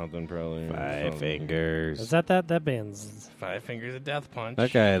 Punch or something, probably. Five Fingers. Is that band's? Five Fingers of Death Punch.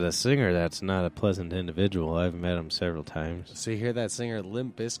 That guy, the singer, that's not a pleasant individual. I've met him several times. so you hear that singer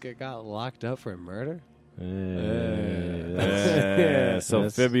Limp Bizkit got locked up for murder? Yeah. So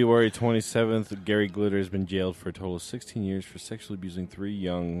that's- February 27th, Gary Glitter has been jailed for a total of 16 years for sexually abusing 3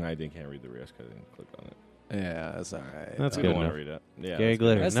 young. I can't read the rest because I didn't click on it. Yeah, that's all right. That's I good don't want enough. to read it. Yeah, Gary that's good.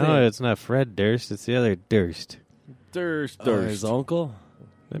 Glitter. That's No, the- it's not Fred Durst. It's the other Durst. Durst. His uncle?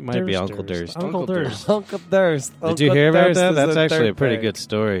 It might be Durst, Uncle Durst. Durst. Uncle Uncle Durst. Uncle Durst. Did you hear about that? That's actually a pretty good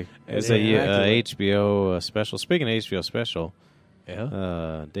story. It's a immaculate. HBO special. Speaking of HBO special,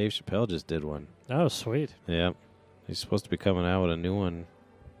 Yeah. Dave Chappelle just did one. Oh, sweet. Yeah. He's supposed to be coming out with a new one.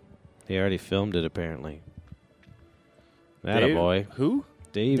 He already filmed it, apparently. Dave? Attaboy. Who?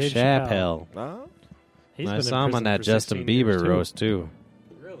 Dave Dave Chappelle. Oh. He's I been in saw him on prison that for Justin 16 years, Bieber too. roast, too.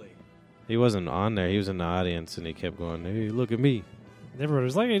 Really? He wasn't on there. He was in the audience, and he kept going, "Hey, look at me." Everybody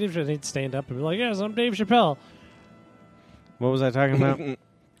was like, hey, Dave Chappelle. He'd stand up and be like, yes, I'm Dave Chappelle. What was I talking about?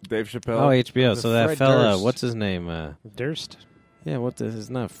 Dave Chappelle. Oh, HBO. The So that Fred fella, Durst. what's his name? Durst. Yeah, what the? It's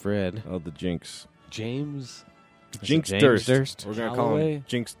not Fred. Oh, the Jinx. James Jinx James Durst. Durst? We're going to call Holloway? him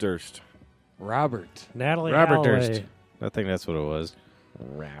Jinx Durst. Robert. Natalie Robert Holloway. Durst. I think that's what it was.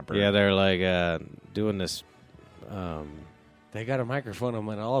 Rapper. Yeah, they're like doing this. They got a microphone on him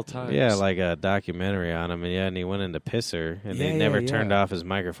at all times. Yeah, like a documentary on him, and and he went into pisser, and Yeah, they never yeah, turned yeah. off his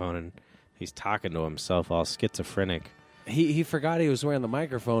microphone, and he's talking to himself, all schizophrenic. he forgot he was wearing the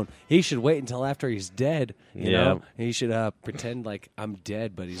microphone. He should wait until after he's dead. You Yeah. know, he should pretend like I'm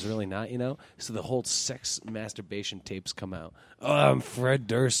dead, but he's really not. You know, so the whole sex masturbation tapes come out. Oh, I'm Fred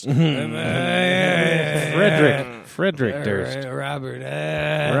Durst. Frederick Durst. Robert.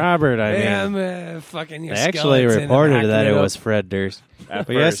 Robert, I mean. I'm fucking your They actually skeleton reported hacking that it up. was Fred Durst. At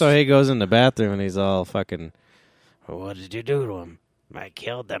But yeah, first. so he goes in the bathroom and he's all fucking, well, what did you do to him? I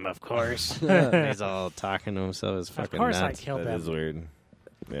killed them, of course. And he's all talking to himself. It's Of fucking course nuts. I killed That is them. weird.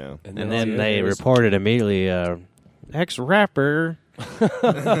 Yeah. And then they reported immediately, ex-rapper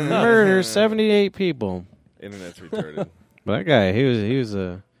murders 78 people. Internet's retarded. But that guy, he was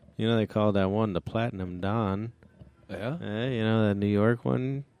a, you know, they called that one the Platinum Don. Yeah. You know, that New York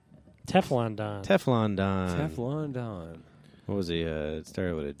one? Teflon Don. Teflon Don. Teflon Don. What was he? It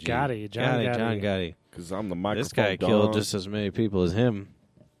started with a G. Gotti, John Gotti. John Gotti. Because I'm the microphone. This guy Don. killed just as many people as him.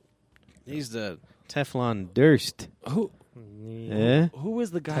 He's the Teflon Durst. Who Yeah?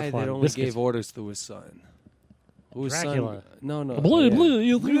 was the guy Teflon that only biscuits. gave orders to his son? Who his Dracula. son? No. Blue.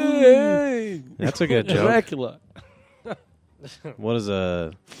 That's a good joke. Dracula. What was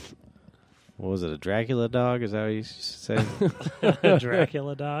a Dracula dog? Is that what you say?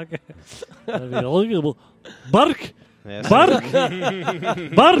 Dracula dog. That'd be illegal. Bark! Yes. Bark!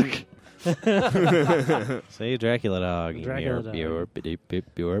 Bark! Say Dracula dog. Dracula dog.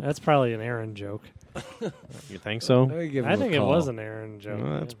 You That's probably an Aaron joke. think so? I think it was an Aaron joke.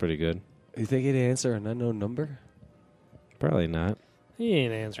 Well, that's pretty good. You think he'd answer an unknown number? Probably not. He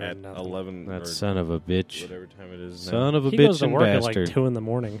ain't answering At nothing. 11 That or son of a bitch. whatever time it is now. Son of a He bitch goes to and work at bastard. like 2 in the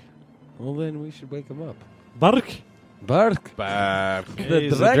morning. Well, then we should wake him up. Bark! Bark. Bah.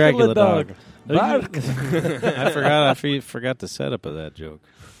 He's The a Dracula dog. dog. Bark. I forgot the setup of that joke.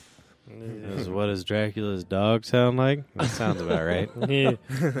 It was, what does Dracula's dog sound like? That sounds about right. Yeah.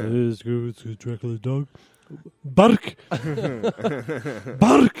 Let's go to Dracula's dog. Bark!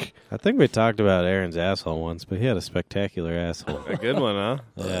 Bark! I think we talked about Aaron's asshole once, but he had a spectacular asshole. A good one, huh?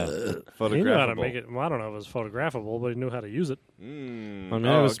 Yeah. He knew how to Photographable. make it. Well, I don't know if it was photographable, but he knew how to use it. Mm. I mean,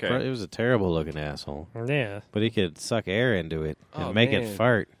 Oh, it was okay. it was a terrible looking asshole, Yeah. but he could suck air into it and Oh, make it man.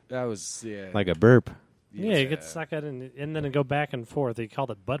 fart That was, yeah. like a burp. Yeah, you could suck it in, and then it'd go back and forth. He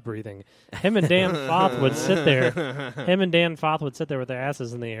called it butt breathing. Him and Dan Foth would sit there. Him and Dan Foth would sit there with their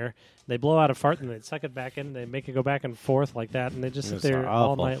asses in the air. They blow out a fart and they'd suck it back in. They make it go back and forth like that, and they just sit It's there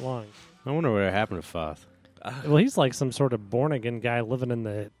all awful. night long. I wonder what happened to Foth. Well, he's like some sort of born again guy living in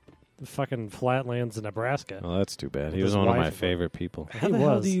the fucking flatlands of Nebraska. Well, that's too bad. He With was his one of my wife. favorite people. He How the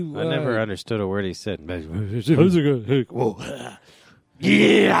hell was. do you, I never understood a word he said. How's it going? Hey, whoa.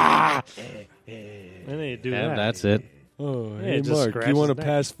 Yeah. And then you do Yeah, that. that's it. Oh, Yeah, hey, it just Mark, scratches you want to his neck.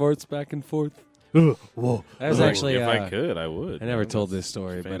 pass farts back and forth? Whoa. That was Oh, actually... if I could, I would. I never told That's this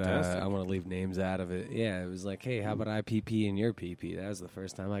story, but fantastic. I want to leave names out of it. Yeah, it was like, hey, how about I pee and your pee? That was the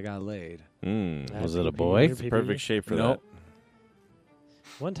first time I got laid. Was it a PP, boy? your It's the PP. perfect shape for Nope.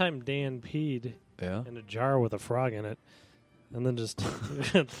 One time Dan peed Yeah. in a jar with a frog in it, and then just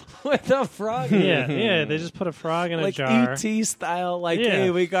With the frog? yeah, they just put a frog in a Like jar. E.T. style, like, Yeah. hey,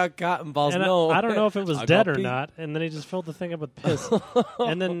 we got cotton balls. And no. I don't know if it was I dead got or pee. not. And then he just filled the thing up with piss.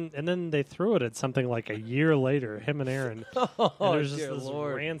 and then they threw it at something like a year later. Him and Aaron. And Oh, there's just dear this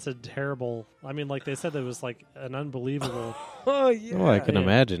Lord. rancid, terrible. I mean, like they said, it was like an unbelievable. Oh, yeah. Well, I can Yeah.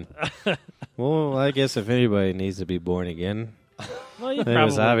 imagine. Well, I guess if anybody needs to be born again, Well, you it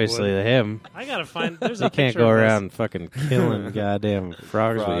was probably obviously would. him. I gotta find. There's a You can't picture go of this. around fucking killing goddamn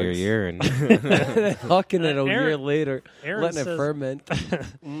frogs with your Frogs. urine. Hucking it a Aaron- year later, Aaron letting it says- ferment.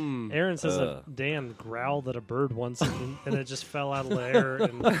 Aaron says that Dan growled at a bird once, and it just fell out of the air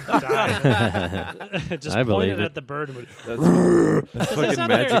and died. It just I believe pointed it. at the bird and went. That's They fucking sat there-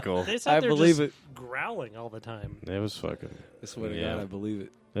 magical. They sat I there believe just it. growling all the time. It was fucking. I swear to Yeah. God, I believe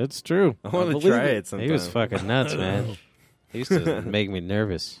it. It's true. I want to believe try it. it sometime. He was fucking nuts, man. He used to make me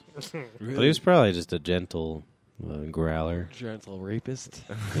nervous. But he was probably just a gentle growler. Gentle rapist.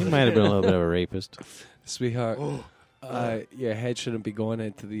 He might have been a little bit of a rapist. Sweetheart, your head shouldn't be going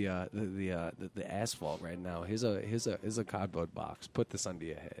into the asphalt right now. Here's a cardboard box. Put this under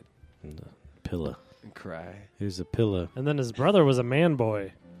your head Pillow. and cry. Here's a pillow. And then his brother was a man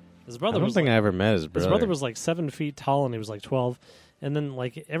boy. His I brother don't was think like, I ever met his brother. his brother was like 7 feet tall and he was like 12. And then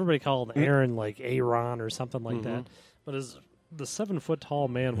like everybody called Aaron like Aaron or something like that. But the 7 foot tall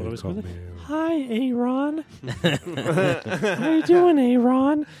man would always go, "Hi, Aaron. How you doing,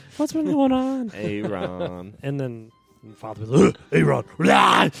 Aaron? What's been going on?" Hey, Ron. And then father was, "Aaron,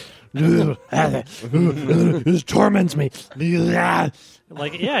 this torments me."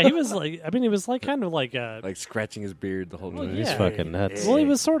 Like, yeah, he was like, I mean, he was like kind of like Like scratching his beard the whole Well, time. He's yeah. fucking nuts. Well, he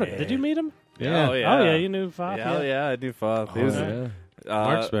was sort of. Did you meet him? Yeah. Oh, yeah. Oh yeah, you knew Foth. Yeah, yeah, I do Foth. He was, yeah.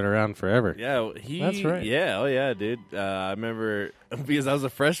 Mark's been around forever. yeah, he. That's right. Yeah, oh yeah, dude. I remember because I was a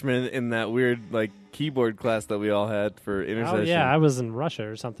freshman in that weird like keyboard class that we all had for intercession. Oh yeah, I was in Russia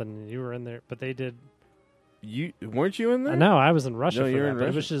or something. You were in there, but they did. You weren't you in there? No, I was in Russia No, for you were that. in But it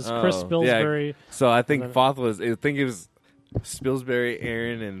was Russia? just Oh, Chris yeah. Spilsbury. So I think And then- Foth was. I think it was Spilsbury,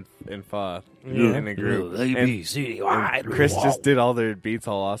 Aaron, and Foth Yeah. in a group. And Chris just did all their beats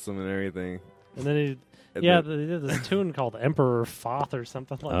all awesome and everything. And then he, And yeah, then- they did this tune called Emperor Foth or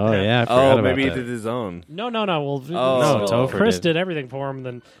something like Oh that. yeah, I forgot about maybe he that. did his own. No. Well, No, Topher Chris did. did everything for him.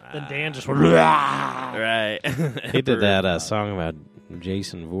 Then Dan just went. Right. He did that song about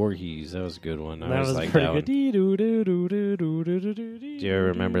Jason Voorhees. That was a good one. I That was was like pretty that good. one. Do you ever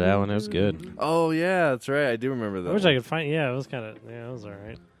remember that one? That was good. Oh yeah, that's right. I do remember that. I wish one. I could find. Yeah, it was kind of. Yeah, it was all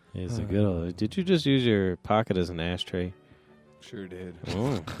right. It's a good old. Did you just use your pocket as an ashtray? Sure did.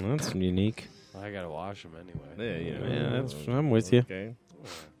 Oh, that's unique. I gotta wash them anyway. Yeah, you know. Yeah, that's. I'm with you. Okay.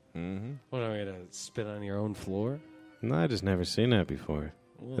 Mm-hmm. What am I gonna spit on your own floor? No, I just never seen that before.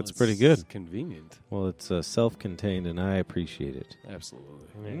 Well, That's it's pretty good. Convenient. Well, it's self-contained, and I appreciate it. Absolutely.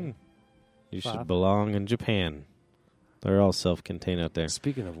 Yeah. You Bob? should belong in Japan. They're all self-contained out there.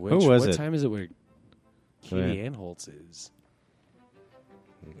 Speaking of which, Who was what it? time is it where Katie Yeah. Anholtz is?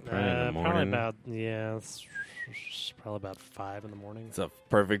 Probably in the Probably morning. about it's probably about 5 in the morning. It's a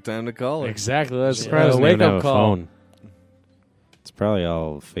perfect time to call her. Exactly. That's Yeah. Probably doesn't wake even have up a call. phone. It's probably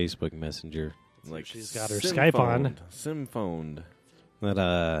all Facebook Messenger. Like She's got her sim Skype on. phoned. Sim phoned.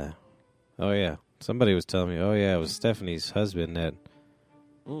 That oh yeah, somebody was telling me. Oh yeah, it was Stephanie's husband. That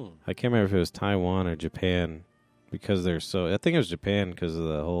I can't remember if it was Taiwan or Japan, because they're so. I think it was Japan because of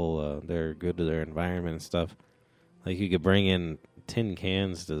the whole. They're good to their environment and stuff. Like you could bring in tin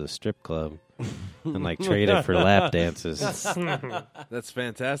cans to the strip club and like trade it for lap dances. That's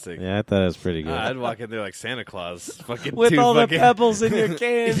fantastic. Yeah, I thought it was pretty good. I'd walk in there like Santa Claus, fucking With two all the fucking- pebbles in your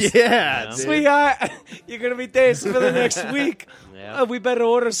cans. Yeah, dude. Sweetheart, you're going to be dancing for the next week. We better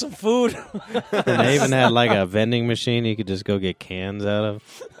order some food. And they even had like a vending machine you could just go get cans out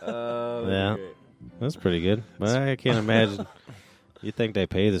of. Yeah. okay. That's pretty good. But I can't imagine. You think they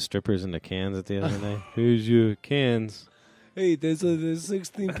pay the strippers in the cans at the end of the day? Here's your cans. Hey, there's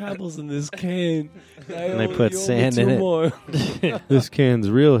 16 pebbles in this can. And they put sand in it. More. This can's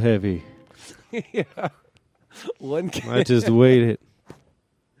real heavy. Yeah. One can. I just weighed it.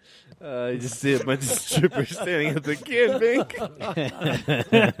 You just see a bunch of strippers standing at the can bank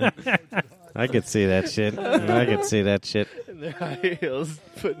I could see that shit. I could see that shit. in their high heels,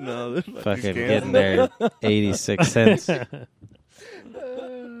 putting all the Fucking cans. getting their 86 cents.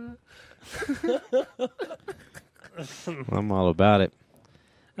 I'm all about it.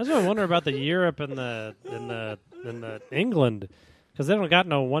 That's what I wonder about the Europe and the England, because they don't got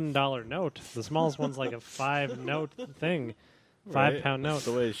no $1 note. The smallest one's like a 5 note thing, Right. £5 note. That's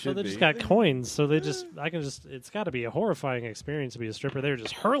the way it So should they be. just got coins. So they just, it's got to be a horrifying experience to be a stripper. They're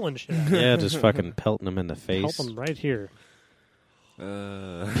just hurling shit at you. Yeah, just fucking pelting them in the Help face. them right here.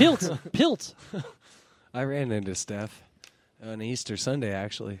 Uh, Pilt. I ran into Steph on Easter Sunday,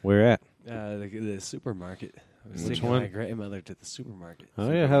 actually. Where at? The supermarket. I was Which taking one? my grandmother to the supermarket.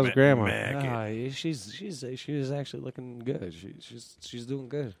 Oh yeah, how's Grandma? She was actually looking good. She's doing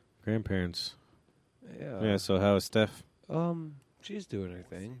good. Grandparents. Yeah. Yeah, so how is Steph? She's doing her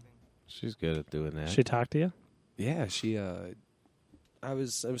thing. She's good at doing that. She talked to you? Yeah, she. I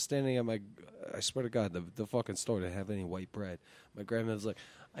was standing at my. I swear to God, the fucking store didn't have any white bread. My grandmother's like,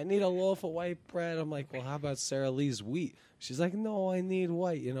 I need a loaf of white bread. I'm like, well, how about Sara Lee's wheat? She's like, no, I need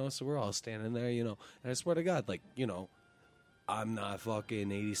white. So we're all standing there, And I swear to God, like, I'm not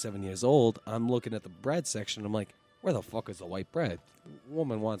fucking 87 years old. I'm looking at the bread section. I'm like, where the fuck is the white bread?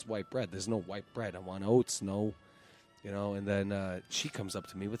 Woman wants white bread. There's no white bread. I want oats. No. And then she comes up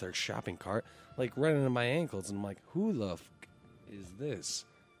to me with her shopping cart, like running into my ankles, and I'm like, "Who the fuck is this?"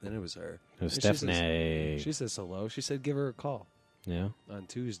 Then it was her. It was And she says- Stephanie. She says hello. She said, "Give her a call Yeah. on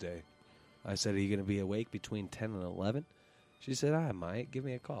Tuesday." I said, "Are you going to be awake between 10 and 11?" She said, "I might. Give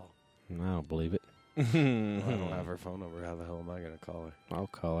me a call." I don't believe it. Well, I don't have her phone number. How the hell am I going to call her? I'll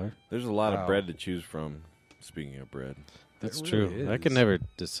call her. There's a lot Wow. of bread to choose from. Speaking of bread, That's It true. really I can is. never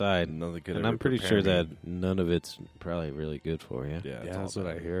decide. nothing could And ever I'm pretty prepare sure me. that none of it's probably really good for you. Yeah, it's Yeah, all that's what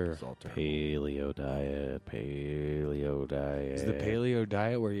I bad. hear. It's all terrible. Paleo diet. Paleo diet. Is the paleo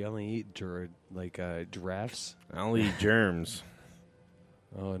diet where you only eat giraffes? I only eat germs.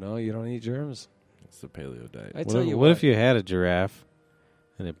 Oh no, you don't eat germs. It's the paleo diet. I tell you what if you had a giraffe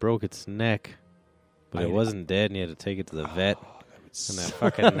and it broke its neck, but I'd- it wasn't dead and you had to take it to the vet? And that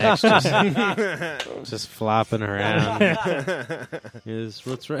fucking neck's just flopping around. Yes,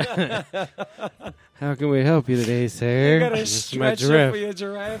 what's right? How can we help you today, sir? You got a This is my stretcher giraffe. for your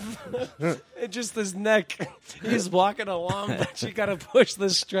giraffe. It's just his neck. He's walking along, but you got to push the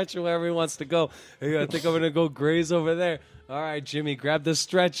stretcher wherever he wants to go. I think I'm going to go graze over there. All right, Jimmy, grab the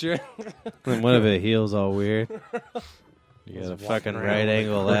stretcher. And what if it heals all weird? You got a fucking right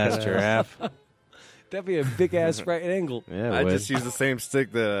angle ass giraffe. That'd be a big ass right angle. Yeah, I it would. just used the same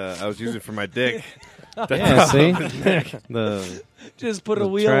stick that I was using for my dick. Yeah, see? the Just put a the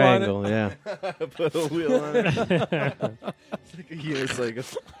wheel on triangle, yeah. Put a wheel on it. It's like a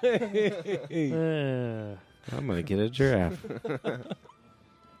unicycle. it. I'm going to get a giraffe.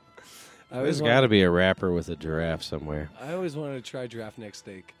 I always There's got to be a rapper with a giraffe somewhere. I always wanted to try giraffe neck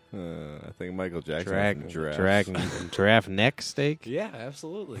steak. I think Michael Jackson has some giraffes. Giraffe neck steak? Yeah,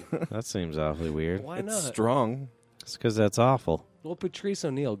 absolutely. That seems awfully weird. Why It's not? strong. It's because that's awful. Well, Patrice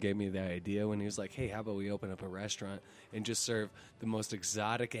O'Neill gave me the idea when he was like, hey, how about we open up a restaurant and just serve the most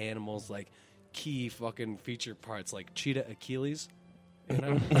exotic animals, like key fucking feature parts, like cheetah Achilles? You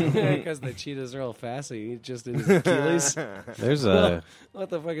know? Because the cheetah's real fast, so you eat just in his Achilles. There's a What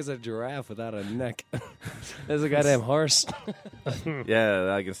the fuck is a giraffe without a neck? There's a goddamn horse. Yeah,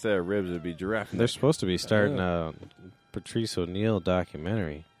 like instead of ribs, it'd be giraffe. they're supposed to be starting a Patrice O'Neill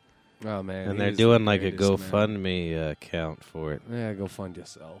documentary, Oh, man. and he they're is the doing like a greatest, man. GoFundMe account for it. Yeah, go fund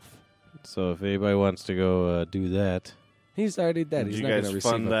yourself. So if anybody wants to go do that, He's already dead. Did He's you not going guys to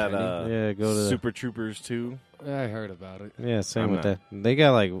receive fund a that penny. yeah, go to the, Super Troopers 2? I heard about it. yeah, same I'm with not- that. They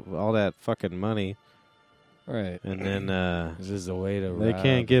got like all that fucking money, Right. and then This is a way to they rob.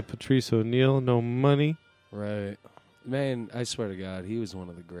 can't get Patrice O'Neill no money. Right. Man, I swear to God, he was one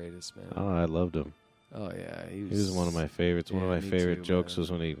of the greatest, man. Oh, I loved him. Oh, yeah. He was one of my favorites. One of Yeah, my me favorite too, jokes man.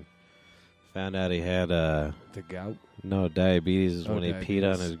 was when he found out he had The gout. no diabetes. Is Oh, when he peed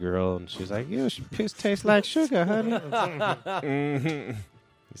diabetes. on his girl, and she's like, "Your piss tastes like sugar, honey."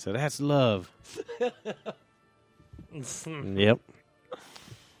 He said, "That's love." Yep,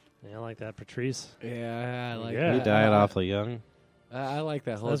 Yeah, I like that, Patrice. Yeah, I like Yeah. he that. died awfully young. I like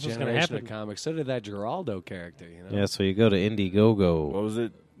that whole That's what's gonna generation of happen. comics. So did that Geraldo character, you know? Yeah, so you go to What Indiegogo. was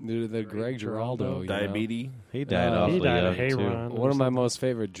it? Dude, the Greg Giraldo. You know? Diabetes? He died He awfully He died young of hay too. run. One of my most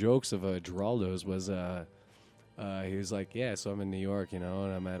favorite jokes of Geraldo's was he was like, yeah, so I'm in New York, you know,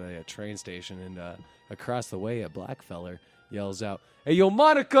 and I'm at a train station, and across the way, a black feller yells out, "Hey, yo,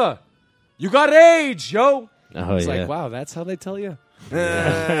 Monica, you got AIDS, yo!" Oh It's yeah, like, wow, that's how they tell you?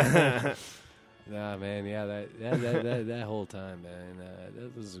 Nah, man, yeah, that whole time, man,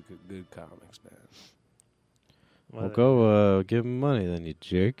 that was a good comics, man. well, go give him money then, you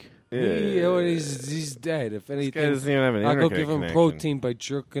jerk. He's dead. If This guy anything, doesn't even have an I'll go internet give him connection. protein by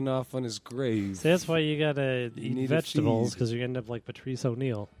jerking off on his grave. See, that's why you gotta You eat need to vegetables feed. because you end up like Patrice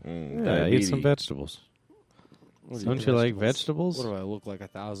O'Neill. Yeah, eat some vegetables. What do Don't do, you like vegetables? What do I look like,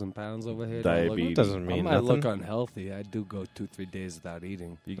 1,000 pounds over here? Diabetes. Doesn't I mean might look nothing. unhealthy. I do go 2-3 days without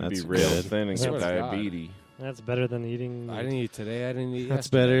eating. You can That's be real good. thin and Swear get to God. diabetes. That's better than eating. I didn't eat today. I didn't eat That's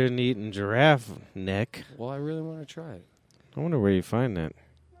yesterday. better than eating giraffe neck. Well, I really want to try it. I wonder where you find that.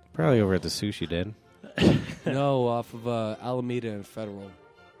 Probably over at the sushi den. No, off of Alameda and Federal.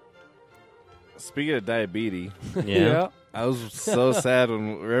 Speaking of diabetes, Yeah. I was so sad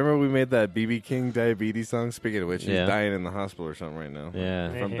when remember we made that BB King diabetes song. Speaking of which, he's Yeah. dying in the hospital or something right now.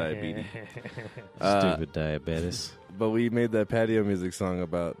 Yeah. From diabetes. Stupid diabetes. But we made that patio music song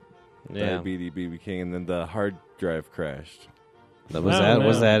about Yeah. diabetes BB King, and then the hard drive crashed. That was No, that. no.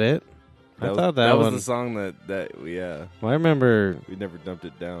 Was that it? I thought that was one. the song that yeah, Well, I remember. we never dumped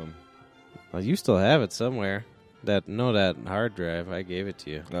it down. Well, you still have it somewhere. That hard drive. I gave it to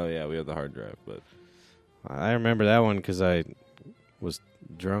you. Oh yeah, we have the hard drive, but I remember that one because I was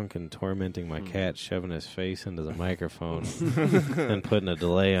drunk and tormenting my cat, shoving his face into the microphone and putting a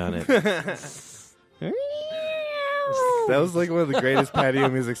delay on it. that was like one of the greatest patio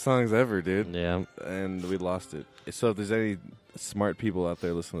music songs ever, dude. Yeah. And we lost it. So if there's any smart people out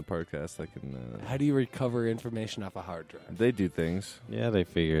there listening to the podcast, I can. How do you recover information off a hard drive? They do things. Yeah, they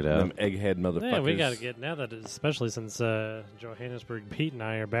figured out. Them egghead motherfuckers. Yeah, we got to get now that, especially since Johannesburg Pete and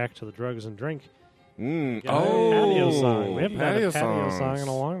I are back to the drugs and drink. Mm. Got a Oh, patio song. We haven't had a patio songs. song in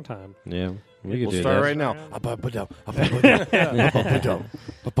a long time. Yeah. We could We'll do start that. right now.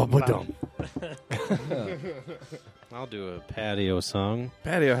 I'll do a patio song.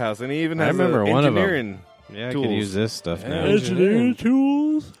 Patio house, and he even I has remember a one of 'em. engineering. Yeah, I Tools. could use this stuff now. Engineering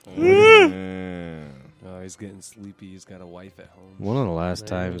tools. Mm. Oh, he's getting sleepy. He's got a wife at home. One of the last Man.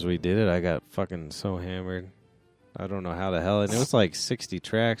 times we did it, I got fucking so hammered. I don't know how the hell. And it was like 60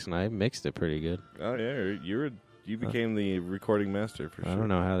 tracks, and I mixed it pretty good. Oh yeah, you're a You became the recording master for sure. I don't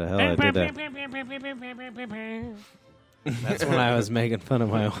know how the hell I did that. That's when I was making fun of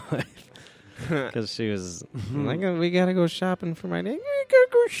my wife. Because she was like, we got to go shopping for my day. I got to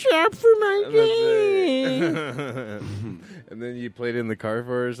go shop for my day. And then you played in the car for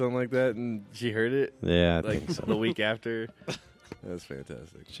her or something like that, and she heard it Yeah, I like think so. the week after. That's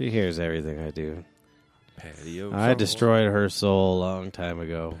fantastic. She hears everything I do. Patio I songs. destroyed her soul a long time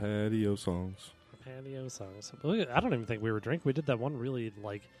ago. Patio songs. Patio songs. I don't even think we were drinking. We did that one really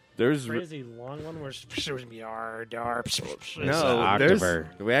like There's crazy long one where she was yar. no, October.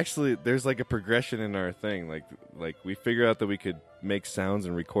 there's like a progression in our thing. Like we figured out that we could make sounds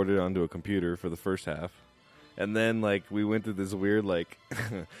and record it onto a computer for the first half, and then like we went through this weird like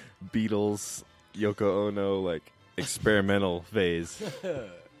Beatles, Yoko Ono like experimental phase.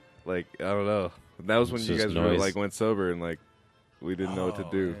 Like I don't know. That was when It's you just guys noise. like went sober and like we didn't know what to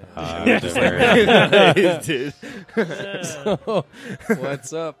do. October.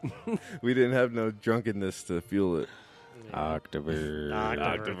 What's up? We didn't have no drunkenness to fuel it. October.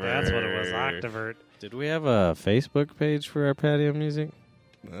 Octavert. That's what it was. Octavert. Did we have a Facebook page for our patio music?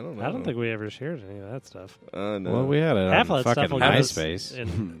 I don't know. I don't think we ever shared any of that stuff. No. Well, we had it Half on of that fucking stuff will give us MySpace.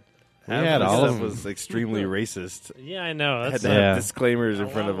 in- We Half had of the all stuff of them. was extremely racist. Yeah, I know. Had That's to Yeah. have disclaimers in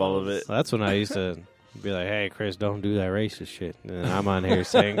front of all of it. So that's when I used to be like, hey, Chris, don't do that racist shit. And I'm on here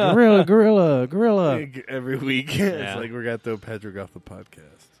saying, gorilla. Every week. Yeah. It's like we're going to throw Patrick off the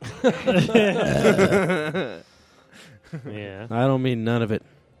podcast. yeah. I don't mean none of it.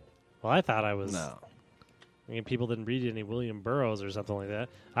 Well, I thought I was. No. I mean, people didn't read any William Burroughs or something like that.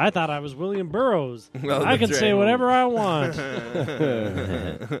 I thought I was William Burroughs. Well, I can that's say right. whatever I want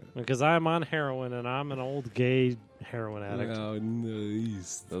because I'm on heroin and I'm an old gay heroin addict. Oh,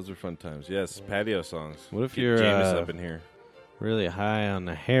 nice. Those are fun times. Yes, patio songs. What if Get you're Jameis up in here? really high on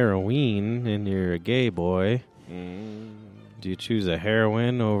the heroin and you're a gay boy? Mm. Do you choose a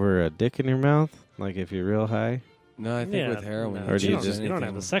heroin over a dick in your mouth? Like if you're real high? No, I think Yeah, with heroin, Or do you don't- just- you don't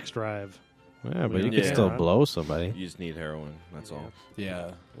have the sex drive. Yeah, but you Yeah. can still Yeah. blow somebody. You just need heroin. That's all. Yeah,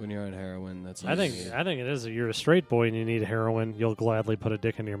 when you're on heroin, that's. I think it is. You're a straight boy and you need heroin. You'll gladly put a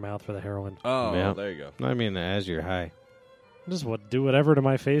dick in your mouth for the heroin. Oh, Yeah. there you go. I mean, as you're high. Just do whatever to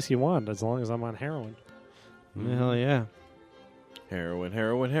my face you want as long as I'm on heroin. Hell yeah. Heroin,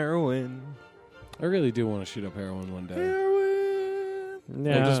 heroin, heroin. I really do want to shoot up heroin one day. Heroin.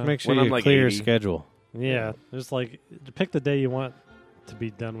 Yeah, Well, just make sure When I'm you like clear your 80. schedule. yeah. Just like pick the day you want to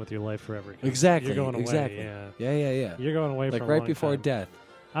be done with your life forever. 'Cause Exactly. You're going away. exactly. Yeah. Yeah. You're going away Like for a right long before time. death.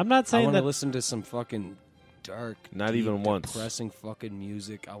 I'm not I saying want to that. listen to some fucking dark, Not deep, even once. depressing fucking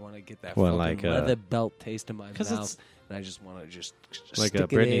music. I want to get that What, fucking like, leather belt taste in my 'Cause mouth, it's- and I just want to just Like stick a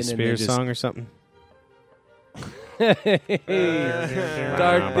it in Britney and then Spears just- song or something?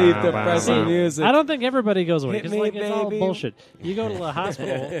 Dark, deep, depressing music. I don't think everybody goes away Hit because me, like it's all baby. bullshit. You go to the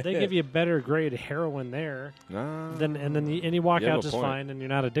hospital, they give you better grade heroin there, Nah. and you walk You have out a just point. fine, and you're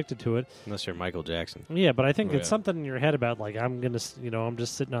not added to it. Unless you're Michael Jackson. Yeah, but I think Oh, it's yeah. something in your head about like I'm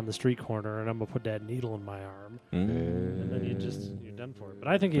just sitting on the street corner and I'm gonna put that needle in my arm, and then you're done for it. But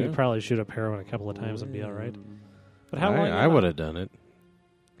I think you could probably shoot up heroin a couple of times and be all right. But how long? I would have done it.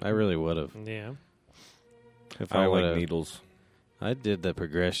 I really would have. Yeah. If I like would've- needles. I did the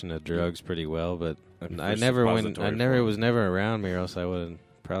progression of drugs pretty well, but prefer I never went. suppository I never form. was never around me, or else I would have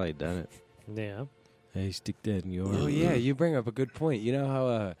probably done it. Yeah. Hey, stick that in your. Oh yeah, you bring up a good point. You know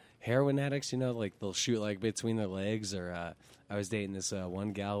how heroin addicts, like they'll shoot like between their legs, or I was dating this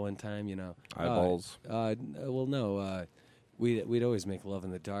one gal one time. Eyeballs. Well, no. We'd always make love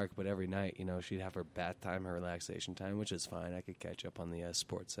in the dark, but every night, she'd have her bath time, her relaxation time, which is fine. I could catch up on the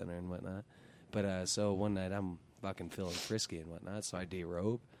sports center and whatnot. But so one night I'm fucking feeling frisky and whatnot, so I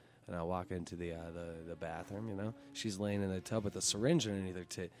derobe and I walk into the bathroom. She's laying in the tub with a syringe underneath her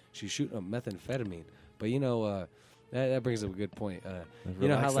tit. She's shooting up methamphetamine. But that brings up a good point. You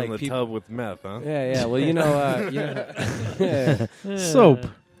know how Relax like in the people. tub with meth, huh? Yeah. Well, Soap.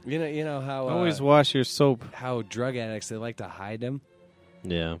 you know how Always wash your soap. how drug addicts they like to hide them.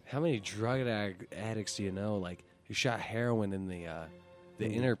 Yeah. How many drug addicts do you know? Like you shot heroin in the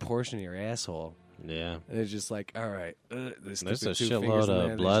inner portion of your asshole, Yeah. and it's just like, all right, they stick There's their a 2 shitload fingers in of there,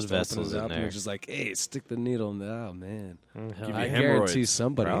 they blood just open vessels it in up, and there. it's just like, hey, stick the needle in there. Oh man, Give you I hemorrhoids. guarantee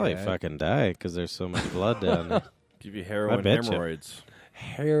somebody Probably had fucking die because there's so much blood down there. Give you heroin betcha. hemorrhoids.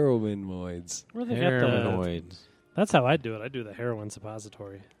 heroinoids. Where they got the? Heroinoids. That's how I do it. I do the heroin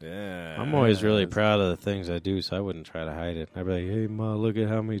suppository. Yeah. I'm always really proud of the things I do, so I wouldn't try to hide it. I'd be like, hey, Ma, look at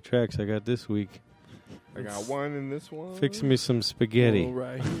how many tracks I got this week. I got one in this one. Fix me some spaghetti. All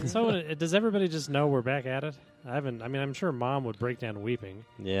right. So does everybody just know we're back at it? I haven't. I mean, I'm sure Mom would break down weeping.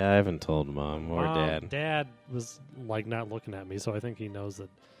 Yeah, I haven't told Mom or Dad. Dad was like not looking at me, so I think he knows that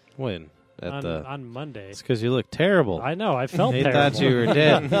When? on Monday. It's because you look terrible. I know. I felt He terrible. thought you were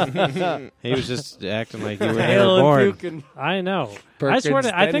dead. He was just acting like you were never Hale and born. puking. I know. Perkins, I swear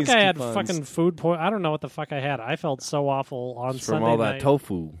to. I think Denny's I had coupons. fucking food poison. I don't know what the fuck I had. I felt so awful on It's Sunday from all that night.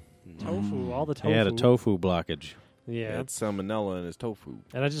 tofu. Tofu, all the tofu. He had a tofu blockage. He Yeah, had salmonella in his tofu.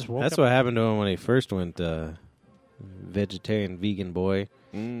 and I just woke That's up. what happened to him when he first went vegetarian, vegan boy.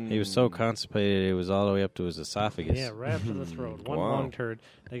 He was so constipated, it was all the way up to his esophagus. Yeah, right up to the throat. One Wow. long turd.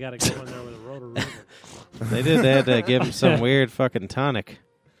 They got to go in there with a rotor. They did. They had to give him some weird fucking tonic.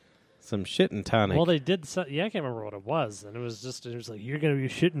 Some shitting tonic. Well, they did. Yeah, I can't remember what it was, and it was like you're gonna be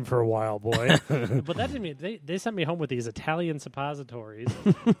shitting for a while, boy. But that didn't mean they sent me home with these Italian suppositories.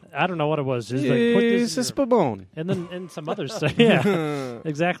 I don't know what it was. Just like put this in your- Spumone. and then and some other stuff. Yeah,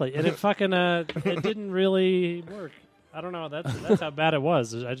 exactly. And it fucking it didn't really work. I don't know. That's how bad it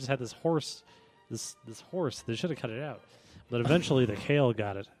was. I just had this horse. This horse. They should have cut it out. But eventually the kale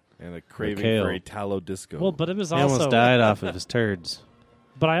got it. And a craving kale. for Italo disco. Well, but it was He also almost died off of his turds.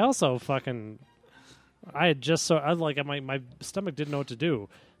 But I also fucking, I had just my stomach didn't know what to do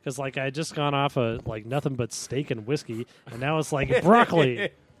because like I had just gone off of like nothing but steak and whiskey, and now it's like broccoli.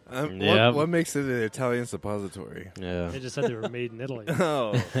 Yep. What makes it an Italian suppository? Yeah. They just said they were made in Italy,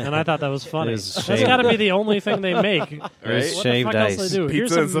 Oh, and I thought that was funny. It's That's shaved- got to be the only thing they make. It was Right? What shaved the fuck else ice. they do? Here's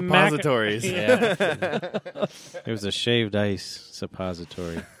pizza and some mac- suppositories. Yeah. It was a shaved ice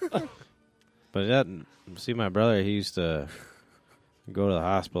suppository. But that, see, my brother, he used to go to the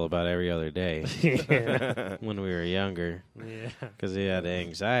hospital about every other day Yeah. when we were younger Yeah. because he had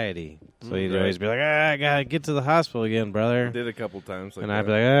anxiety. So he'd Right. always be like, I gotta get to the hospital again, brother. Did a couple times. Like And I'd that.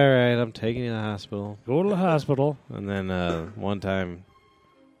 be like, all right, I'm taking you to the hospital. Go to the hospital. And then one time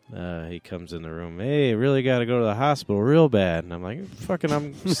he comes in the room, hey, really got to go to the hospital real bad. And I'm like, fucking,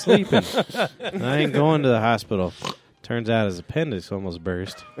 I'm sleeping. And I ain't going to the hospital. Turns out his appendix almost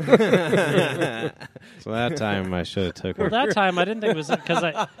burst. So that time I should have took Well, her. that time I didn't think it was because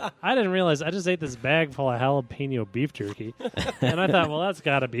I didn't realize I just ate this bag full of jalapeno beef jerky, and I thought, well, that's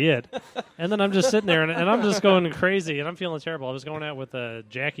got to be it. And then I'm just sitting there and I'm just going crazy and I'm feeling terrible. I was going out with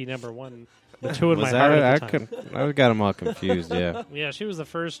Jackie #1, the two in my Was heart that, at the time. I got him all confused, yeah. Yeah, she was the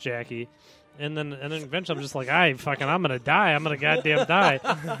first Jackie. And then eventually I'm just like, I'm gonna die. I'm gonna goddamn die.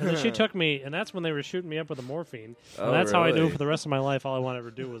 And then she took me, and that's when they were shooting me up with the morphine. And Oh, that's how I knew really? for the rest of my life all I wanted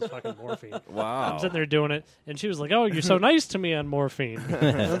to do was fucking morphine. Wow. I'm sitting there doing it, and she was like, "Oh, you're so nice to me on morphine."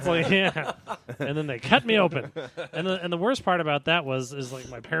 And it's like, yeah. And then they cut me open. And the worst part about that is like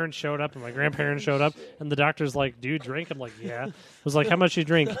my parents showed up and my grandparents showed up, and the doctor's like, "Do you drink?" I'm like, "Yeah." I was like, "How much you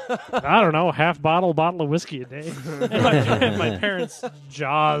drink?" I don't know, half bottle of whiskey a day. And my parents'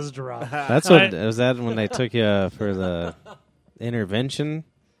 jaws dropped. That's what, was that when they took you for the intervention?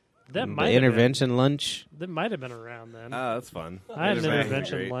 That The might intervention lunch? That might have been around then. Oh, that's fun. I had an Intervention,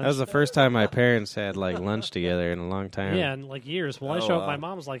 intervention great. lunch. That was the first time my parents had like lunch together in a long time. Yeah, in like years. Well, I Oh, show up. wow. My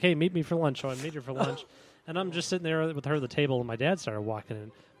mom's like, "Hey, meet me for lunch." So I meet her for lunch, and I'm just sitting there with her at the table, and my dad started walking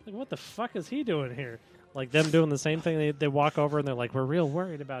in. Like, what the fuck is he doing here? Like them doing the same thing. They walk over and they're like, "We're real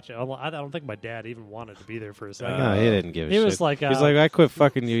worried about you." I don't think my dad even wanted to be there for a second. No, he didn't give a He shit. was like, He's like, I quit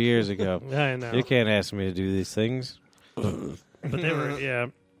fucking you years ago. I know, You can't ask me to do these things. but they were, yeah.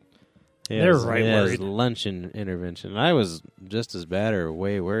 He They're has- right he has worried. lunch intervention. I was just as bad or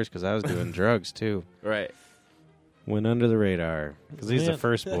way worse because I was doing drugs too. Right. Went under the radar because he's Yeah. the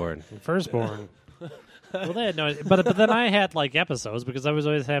firstborn. Firstborn. Well, they had no idea. But then I had like episodes because I was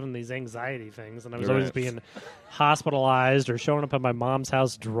always having these anxiety things, and I was always Right. being hospitalized or showing up at my mom's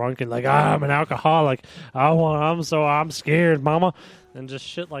house drunk and like, I'm an alcoholic. I'm scared, mama, and just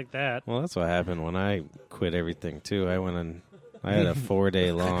shit like that. Well, that's what happened when I quit everything too. I went on. I had a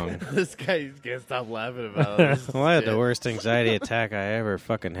 4-day long. This guy just can't stop laughing about this. Well, I had the worst anxiety attack I ever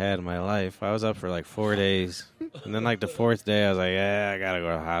fucking had in my life. I was up for like 4 days, and then like the 4th day, I was like, yeah, I gotta go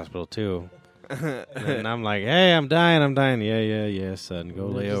to the hospital too. And I'm like, hey, I'm dying. Yeah, son, go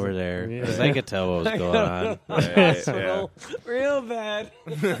lay over there because they could tell what was going on. Right, yeah. Real bad.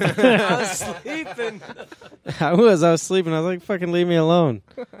 I was sleeping. I was sleeping. I was like, fucking leave me alone.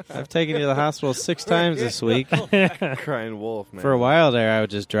 I've taken you to the hospital 6 times this week. Crying wolf, man. For a while there, I would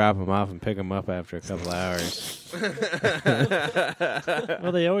just drop him off and pick him up after a couple hours.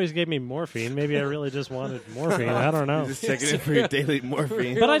 Well, they always gave me morphine. Maybe I really just wanted morphine. I don't know. Just checking in for your daily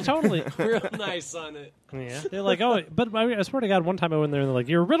morphine. But I totally, Real nice on it. yeah. They're like, oh, but I swear to God, one time I went there and they're like,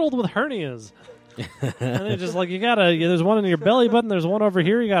 you're riddled with hernias. And they're just like, there's one in your belly button, there's one over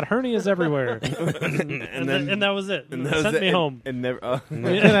here, you got hernias everywhere. and that was it. And They sent me home. And never.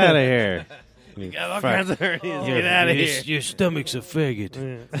 Get out of here. You got all fuck. kinds of hernias. Get Get out of here. Your stomach's a faggot.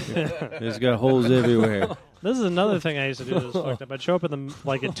 It's got holes everywhere. This is another thing I used to do that was fucked up. I'd show up at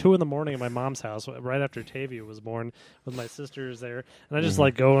 2 in the morning at my mom's house right after Tavia was born with my sisters there, and I just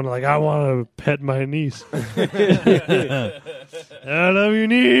go and I want to pet my niece. I love you,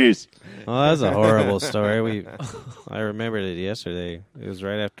 niece. Well, that's a horrible story. I remembered it yesterday. It was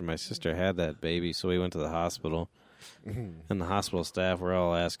right after my sister had that baby, so we went to the hospital, and the hospital staff were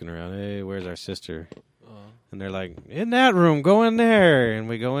all asking around, "Hey, where's our sister?" And they're like, "In that room, go in there." And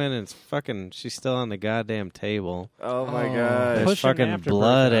we go in, and she's still on the goddamn table. Oh my god. There's Pushing fucking after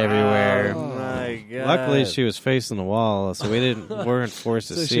blood birth. everywhere. Oh my god. Luckily, she was facing the wall, so we weren't forced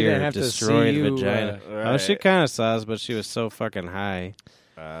to So she see didn't her have to destroyed see you, vagina. Right. Oh, she kind of saw us, but she was so fucking high.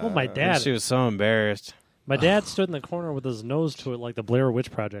 Well, my And dad, she was so embarrassed. my dad stood in the corner with his nose to it like the Blair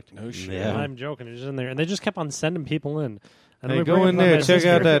Witch Project. No shit. Yeah. I'm joking. He was in there, and they just kept on sending people in. And Hey, we go bring in up my there, check sister.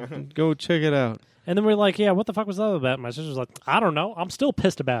 out that. Go check it out. And then we're like, "Yeah, what the fuck was that about?" My sister's like, "I don't know. I'm still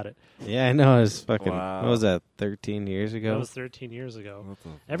pissed about it." Yeah, I know. It's fucking. Wow. What was that? 13 years That ago. was 13 years ago. What the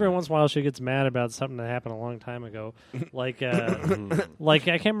Every once in a while, she gets mad about something that happened a long time ago. Like I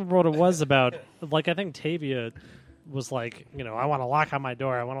can't remember what it was about. Like, I think Tavia was like, I want to lock on my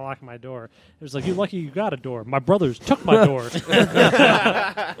door. I want to lock on my door. It was like, "You lucky you got a door. My brothers took my door."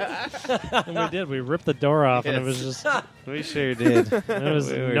 And we did. We ripped the door off, and it was just, We sure did. it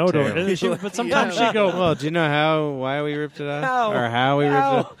was We were no door. terrible. But sometimes she'd go, Well, do you know why we ripped it off? How? Or how we ripped it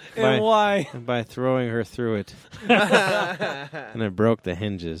off? And why? By throwing her through it. And it broke the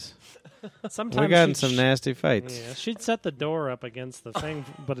hinges. sometimes We got in she'd some nasty fights. Yeah, she'd set the door up against the thing,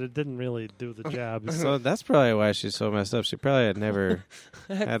 but it didn't really do the job. So that's probably why she's so messed up. She probably had never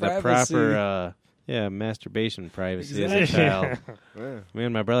had the Privacy. proper masturbation privacy as a Exactly. child. Yeah. Me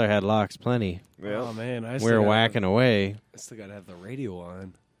and my brother had locks plenty. Yeah. Oh man, I We still were gotta whacking away. I still gotta have the radio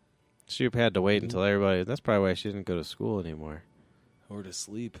on She had to wait until everybody. That's probably why she didn't go to school anymore. or to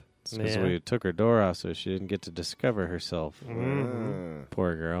sleep. Because Yeah. we took her door off so she didn't get to discover herself. Mhm.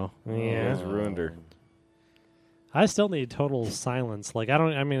 Poor girl. Yeah. It's ruined her. I still need total silence. Like,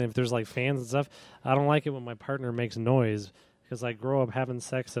 if there's like fans and stuff, I don't like it when my partner makes noise because I grew up having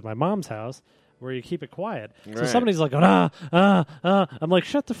sex at my mom's house where you keep it quiet. So Right. somebody's like, I'm like,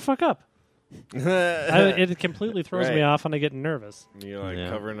 shut the fuck up. It completely throws me Right. off and I get nervous. You're like Yeah.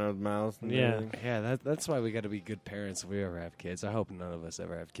 covering our mouth. And Yeah. everything. Yeah, that's why we got to be good parents if we ever have kids. I hope none of us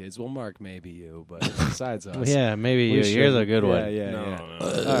ever have kids. Well, Mark, maybe you, but besides us, Yeah, maybe we you're shouldn't. the good yeah, one. Yeah, No, yeah. no.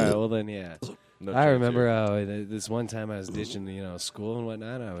 All right, well then, yeah. No I chance remember here. this one time I was ditching, school and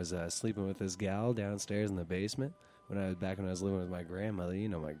whatnot. I was sleeping with this gal downstairs in the basement when I was living with my grandmother.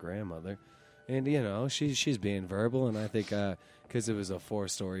 My grandmother, and she's being verbal, and I think because it was a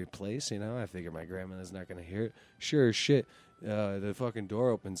 4-story place, I figure my grandmother's not going to hear it. Sure as shit, the fucking door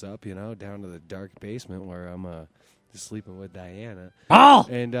opens up, down to the dark basement where I'm just sleeping with Diana, Paul!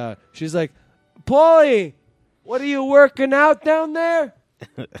 and she's like, "Paulie, what are you working out down there?"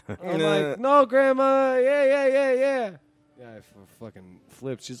 I'm like, "No, Grandma. Yeah. I fucking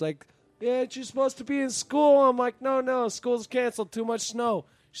flipped. She's like, "Yeah, you're supposed to be in school." I'm like, No, school's canceled. Too much snow."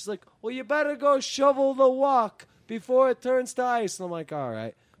 She's like, "Well, you better go shovel the walk before it turns to ice." And I'm like, "All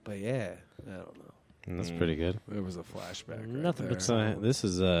right." But yeah, I don't know. That's pretty good. It was a flashback. Right Nothing there. but So this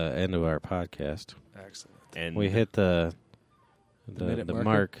is end of our podcast. Excellent. And We hit the minute marker?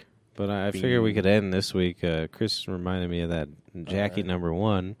 mark, but I figured we could end this week. Chris reminded me of that Jackie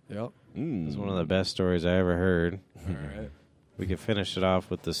 #1. Yep. It's one of the best stories I ever heard. All right. We could finish it off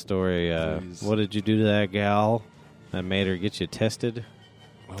with the story. Please. What did you do to that gal that made her get you tested?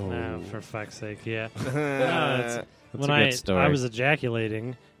 For fuck's sake, yeah. No, That's when a good story. I was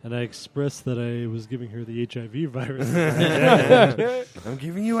ejaculating and I expressed that I was giving her the HIV virus. I'm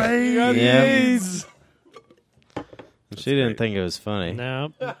giving you AIDS. Yeah. She didn't think it was funny.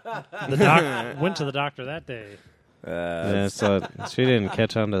 No, the doc went to the doctor that day. Yeah, so she didn't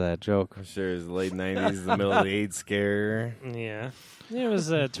catch on to that joke. I'm sure it's late 90s, the middle of the AIDS scare. Yeah, it was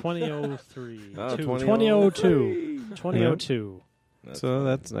 2003, Oh, 2002, 2002.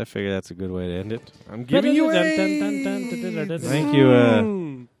 So I figure that's a good way to end it. I'm giving you AIDS. Thank Thank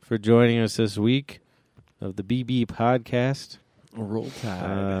you for joining us this week of the BB podcast. Roll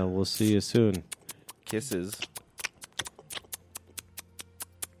Tide. We'll see you soon. Kisses.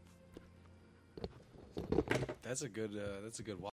 That's a good.